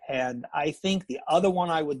 and I think the other one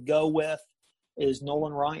I would go with is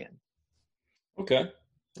Nolan Ryan. Okay.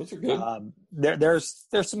 Those are good. There's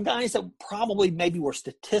some guys that probably maybe were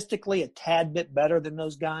statistically a tad bit better than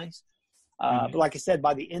those guys. But like I said,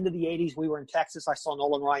 by the end of the 80s, we were in Texas. I saw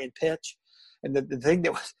Nolan Ryan pitch. And the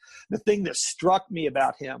thing that struck me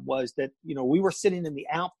about him was that, we were sitting in the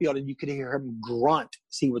outfield and you could hear him grunt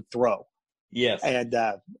as he would throw. Yes. And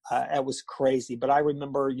it was crazy. But I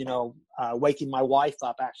remember, waking my wife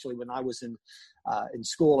up actually when I was in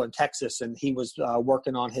school in Texas, and he was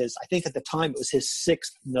working on I think at the time it was his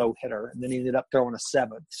 6th no-hitter, and then he ended up throwing a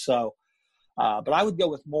 7th. So, but I would go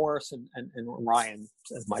with Morris and Ryan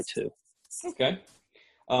as my 2. Okay.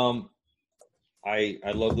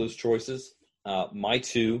 I love those choices. My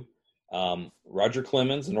 2, Roger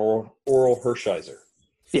Clemens and Oral Hershiser.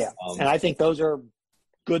 Yeah, and I think those are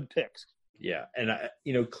good picks. Yeah, and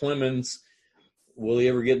Clemens, will he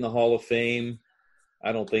ever get in the Hall of Fame?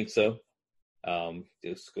 I don't think so.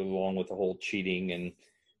 Just go along with the whole cheating and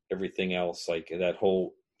everything else, like that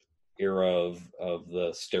whole era of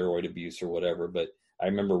the steroid abuse or whatever. But I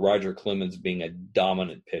remember Roger Clemens being a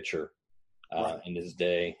dominant pitcher in his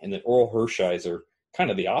day. And then Oral Hershiser,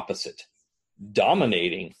 kind of the opposite,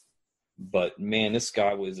 dominating. But, man, this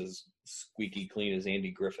guy was as squeaky clean as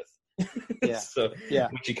Andy Griffith.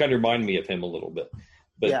 Which he kind of reminded me of him a little bit.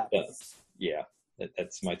 But,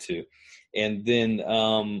 that's my two. And then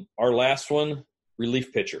our last one,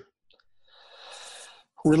 relief pitcher.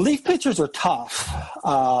 Relief pitchers are tough.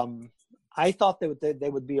 I thought they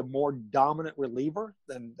would be a more dominant reliever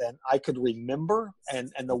than I could remember,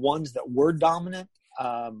 and the ones that were dominant,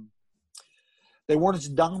 they weren't as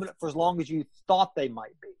dominant for as long as you thought they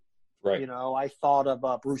might be. Right. You know, I thought of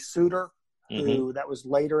Bruce Sutter, who that was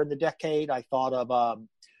later in the decade. I thought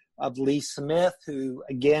of Lee Smith, who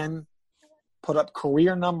again put up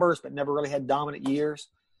career numbers but never really had dominant years.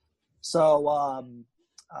 So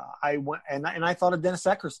I went and I thought of Dennis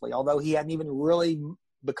Eckersley, although he hadn't even really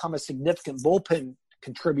become a significant bullpen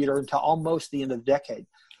contributor until almost the end of the decade.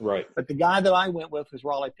 Right. But the guy that I went with was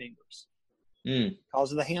Raleigh Fingers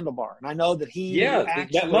because of the handlebar. And I know that he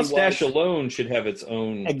that mustache alone should have its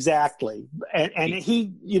own. Exactly. And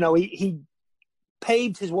he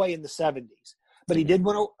paved his way in the 70s. But he did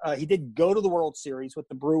go to the World Series with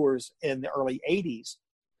the Brewers in the early 80s.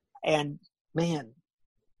 And, man,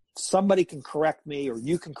 somebody can correct me or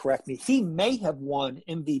you can correct me. He may have won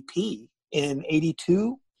MVP in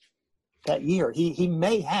 82 that year. He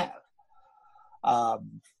may have.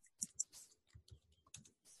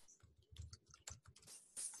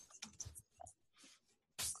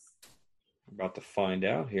 About to find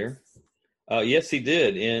out here. Yes, he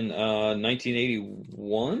did in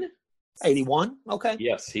 1981. 81? Okay.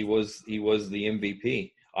 Yes, he was the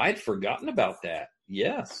MVP. I'd forgotten about that.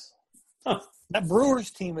 Yes. Huh. That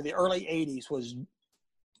Brewers team of the early 80s was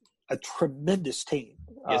a tremendous team.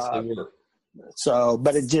 Yes, they were. So,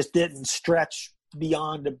 but it just didn't stretch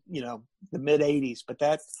beyond the mid 80s. But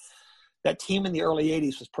that team in the early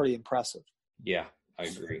 80s was pretty impressive. Yeah, I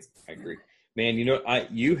agree. Man,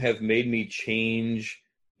 you have made me change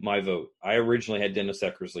my vote. I originally had Dennis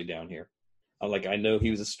Eckersley down here. I know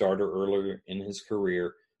he was a starter earlier in his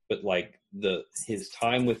career, but his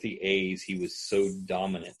time with the A's, he was so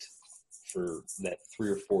dominant for that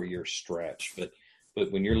 3 or 4 year stretch. But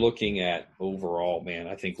when you're looking at overall, man,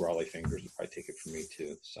 I think Raleigh Fingers would probably take it from me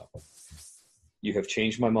too. So you have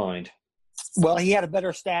changed my mind. Well, he had a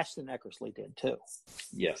better stash than Eckersley did too.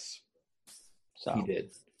 Yes, so he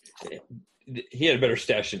did. He had a better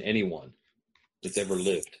stash than anyone that's ever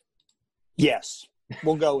lived. Yes,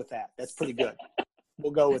 we'll go with that. That's pretty good.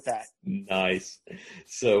 We'll go with that. Nice.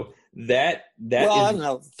 So that well, I don't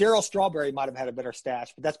know. Darryl Strawberry might have had a better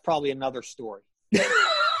stash, but that's probably another story.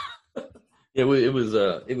 It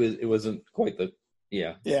wasn't quite the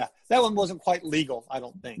yeah. That one wasn't quite legal, I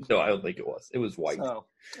don't think. No, I don't think it was. It was white. So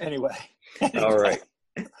anyway. All right.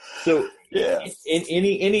 So yeah.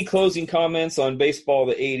 Any closing comments on baseball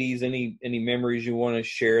of the 80s? Any memories you want to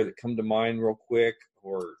share that come to mind real quick?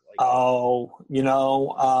 Or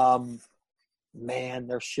man,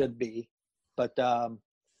 there should be. But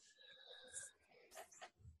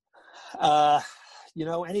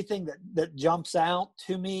anything that jumps out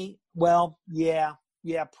to me, well, yeah,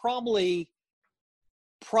 probably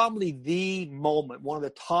the moment, one of the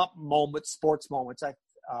top moments, sports moments,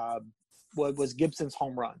 was Gibson's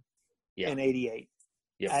home run in 88.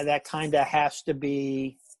 Yeah. And that kind of has to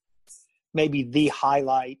be maybe the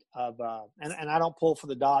highlight of and I don't pull for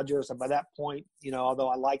the Dodgers. And by that point, although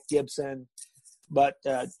I like Gibson, but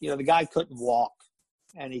the guy couldn't walk,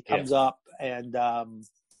 and he comes up and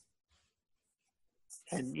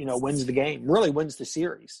wins the game, really wins the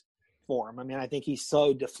series for him. I mean, I think he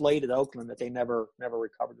so deflated Oakland that they never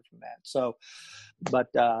recovered from that. So, but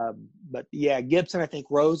yeah, Gibson, I think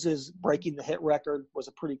Rose's breaking the hit record was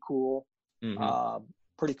a pretty cool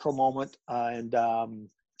moment.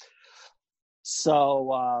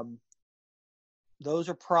 Those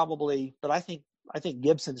are probably, but I think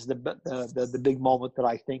Gibson's the big moment that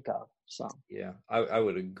I think of. So yeah, I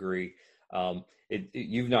would agree.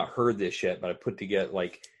 You've not heard this yet, but I put together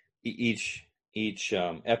each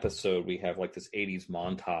episode we have this 80s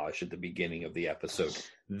montage at the beginning of the episode.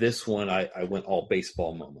 This one I went all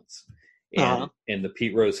baseball moments, and the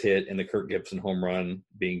Pete Rose hit and the Kirk Gibson home run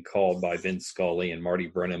being called by Vin Scully and Marty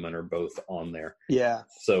Brennaman are both on there. Yeah.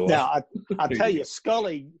 So now I'll tell you,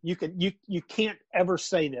 Scully, you can't ever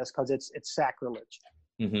say this because it's sacrilege,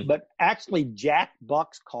 but actually Jack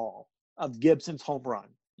Buck's call of Gibson's home run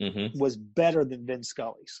was better than Vin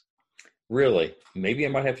Scully's. Really? Maybe I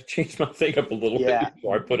might have to change my thing up a little bit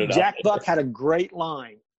before I put it out. Jack Buck had a great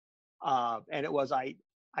line, and it was, I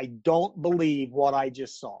don't believe what I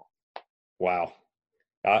just saw. Wow.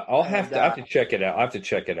 I'll have to check it out. I have to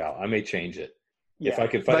check it out. I may change it. If I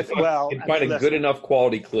can find a good enough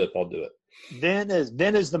quality clip, I'll do it.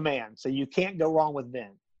 Vin is the man, so you can't go wrong with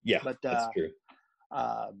Vin. Yeah, but that's true.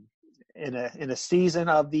 In a season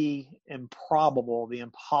of the improbable, the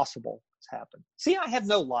impossible has happened. See, I have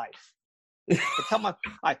no life. Come on,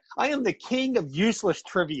 I am the king of useless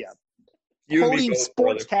trivia. Quoting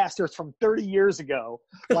sportscasters from 30 years ago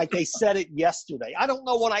like they said it yesterday. I don't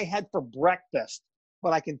know what I had for breakfast,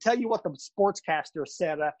 but I can tell you what the sportscaster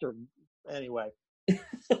said after. Anyway,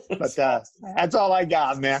 but that's all I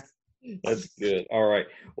got, man. That's good. All right.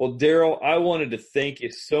 Well, Daryl, I wanted to thank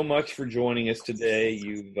you so much for joining us today.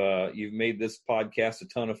 You've made this podcast a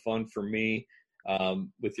ton of fun for me.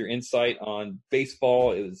 With your insight on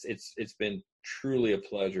baseball, it's been truly a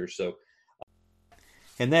pleasure. So,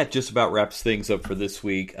 and that just about wraps things up for this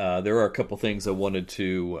week. There are a couple things I wanted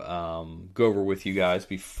to go over with you guys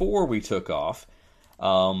before we took off.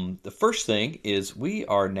 The first thing is we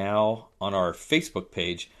are now on our Facebook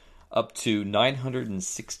page up to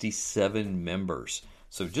 967 members.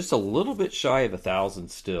 So just a little bit shy of 1,000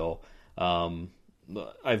 still.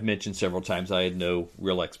 I've mentioned several times I had no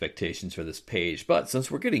real expectations for this page, but since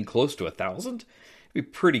we're getting close to 1,000, it'd be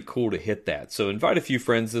pretty cool to hit that. So invite a few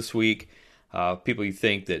friends this week, people you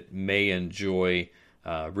think that may enjoy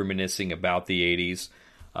reminiscing about the 80s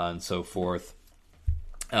and so forth.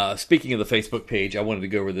 Speaking of the Facebook page, I wanted to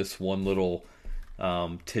go over this one little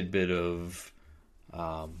tidbit of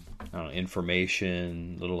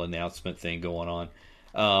information, little announcement thing going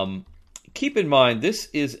on. Keep in mind, this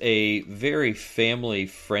is a very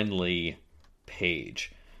family-friendly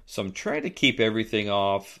page. So I'm trying to keep everything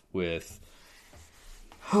off with,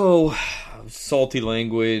 salty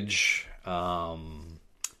language,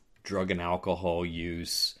 drug and alcohol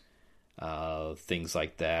use, things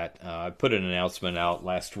like that. I put an announcement out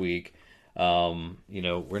last week.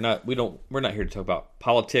 We're not here to talk about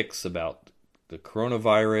politics, about the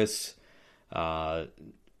coronavirus.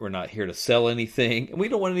 We're not here to sell anything, and we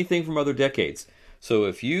don't want anything from other decades. So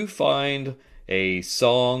if you find a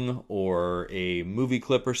song or a movie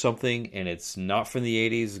clip or something and it's not from the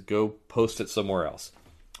 80s, go post it somewhere else.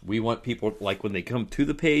 We want people, like when they come to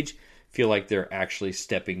the page, feel like they're actually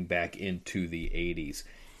stepping back into the 80s.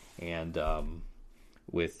 And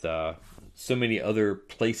with so many other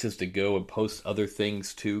places to go and post other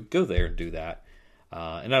things to, go there and do that.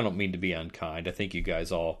 And I don't mean to be unkind. I think you guys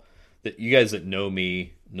that know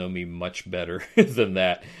me much better than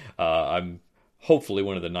that. I'm hopefully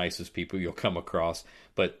one of the nicest people you'll come across.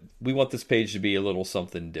 But we want this page to be a little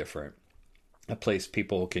something different. A place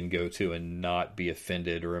people can go to and not be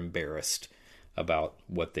offended or embarrassed about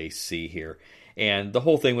what they see here. And the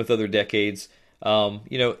whole thing with other decades, I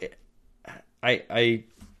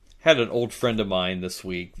had an old friend of mine this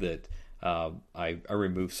week that I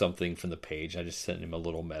removed something from the page. I just sent him a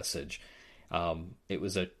little message. It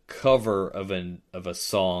was a cover of a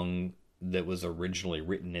song that was originally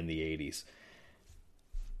written in the 80s.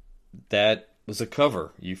 That was a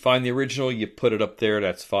cover. You find the original, you put it up there,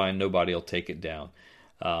 that's fine. Nobody will take it down.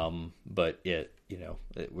 But we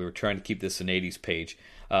were trying to keep this an 80s page.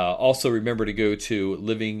 Also remember to go to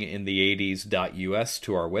livingintheeighties.us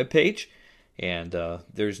to our webpage. And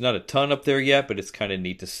there's not a ton up there yet, but it's kind of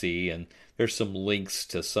neat to see. And there's some links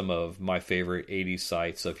to some of my favorite 80s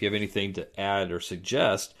sites. So if you have anything to add or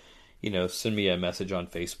suggest, send me a message on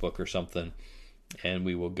Facebook or something, and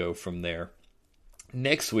we will go from there.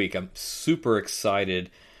 Next week, I'm super excited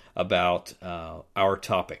about our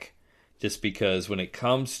topic, just because when it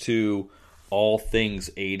comes to all things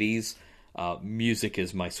 80s, music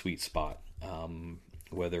is my sweet spot.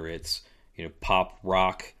 Whether it's pop,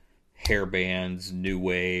 rock, hair bands, new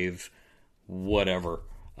wave, whatever.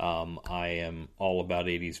 I am all about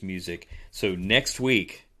 80s music. So next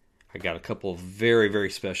week, I got a couple of very, very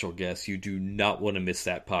special guests. You do not want to miss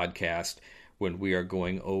that podcast when we are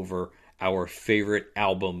going over our favorite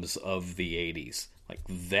albums of the 80s. Like,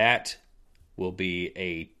 that will be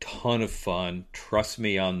a ton of fun. Trust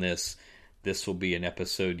me on this. This will be an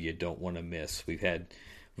episode you don't want to miss. We've had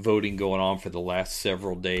voting going on for the last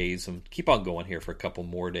several days, and keep on going here for a couple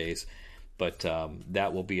more days. But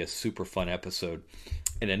that will be a super fun episode.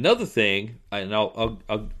 And another thing, and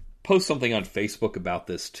I'll post something on Facebook about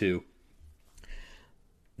this too.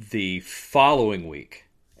 The following week,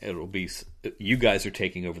 it'll be, you guys are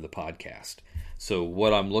taking over the podcast. So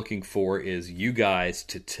what I'm looking for is you guys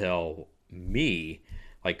to tell me,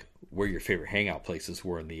 like, where your favorite hangout places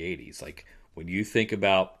were in the 80s. Like, when you think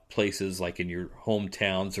about places like in your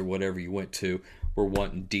hometowns or whatever you went to, we're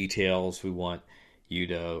wanting details. We want you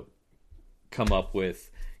to come up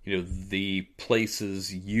with, the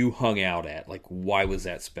places you hung out at. Like, why was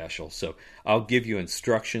that special? So I'll give you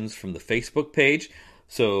instructions from the Facebook page.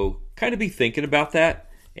 So kind of be thinking about that.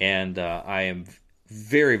 And I am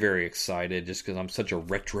very, very excited, just because I'm such a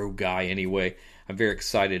retro guy anyway. I'm very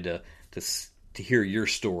excited to hear your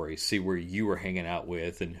stories, see where you were hanging out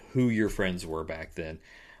with and who your friends were back then.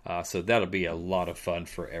 So that'll be a lot of fun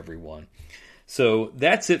for everyone. So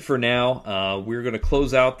that's it for now. We're going to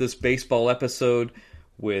close out this baseball episode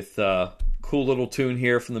with a cool little tune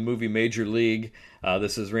here from the movie Major League.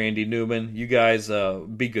 This is Randy Newman. You guys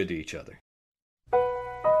be good to each other.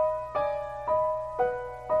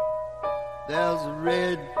 There's a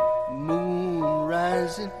red moon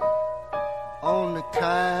rising on the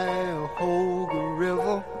Cuyahoga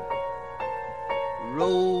River,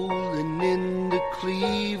 rolling into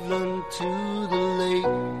Cleveland to the lake.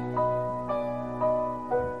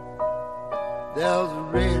 There's a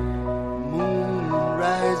red moon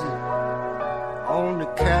rising on the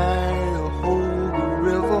Cuyahoga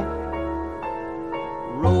River,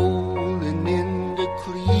 rolling into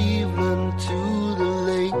Cleveland to the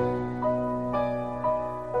lake.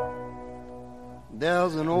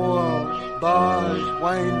 There's an oil barge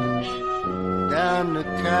winding down the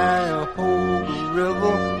Cuyahoga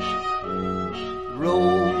River,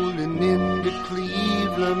 rolling into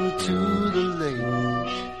Cleveland to the lake.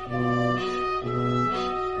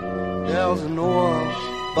 There's an oil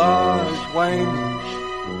barge winding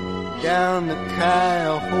down the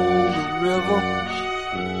Cuyahoga River,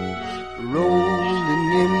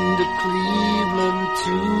 rolling into Cleveland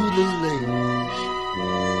to the lake.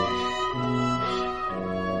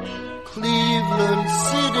 Cleveland,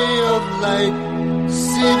 city of light,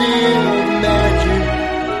 city of magic.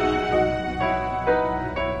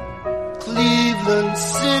 Cleveland,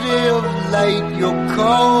 city of light, you're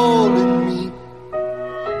calling me.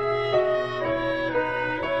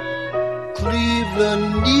 Cleveland,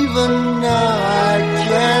 even now I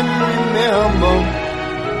can remember,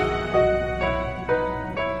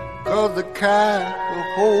 'cause the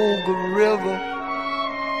Cuyahoga River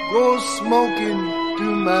goes smoking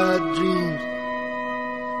through my dreams.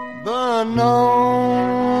 Burn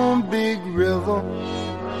on, big river,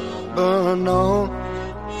 burn on.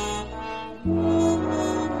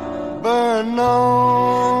 Burn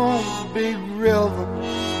on, big river,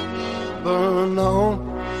 burn on.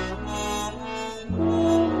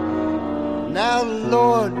 Now the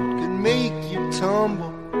Lord can make you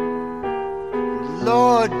tumble, the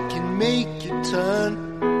Lord can make you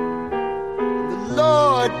turn, the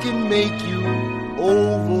Lord can make you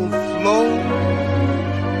overflow,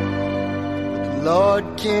 but the Lord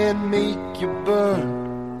can't make you burn.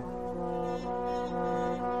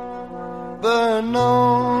 Burn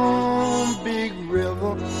on, big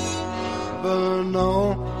river, burn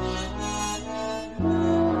on.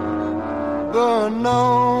 Burn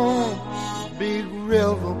on, big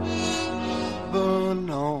river, burn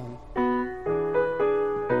on.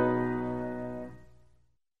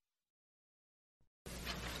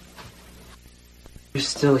 You're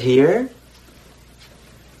still here?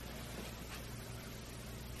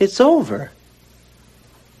 It's over.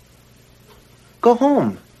 Go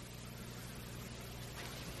home.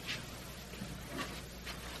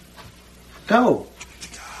 Go.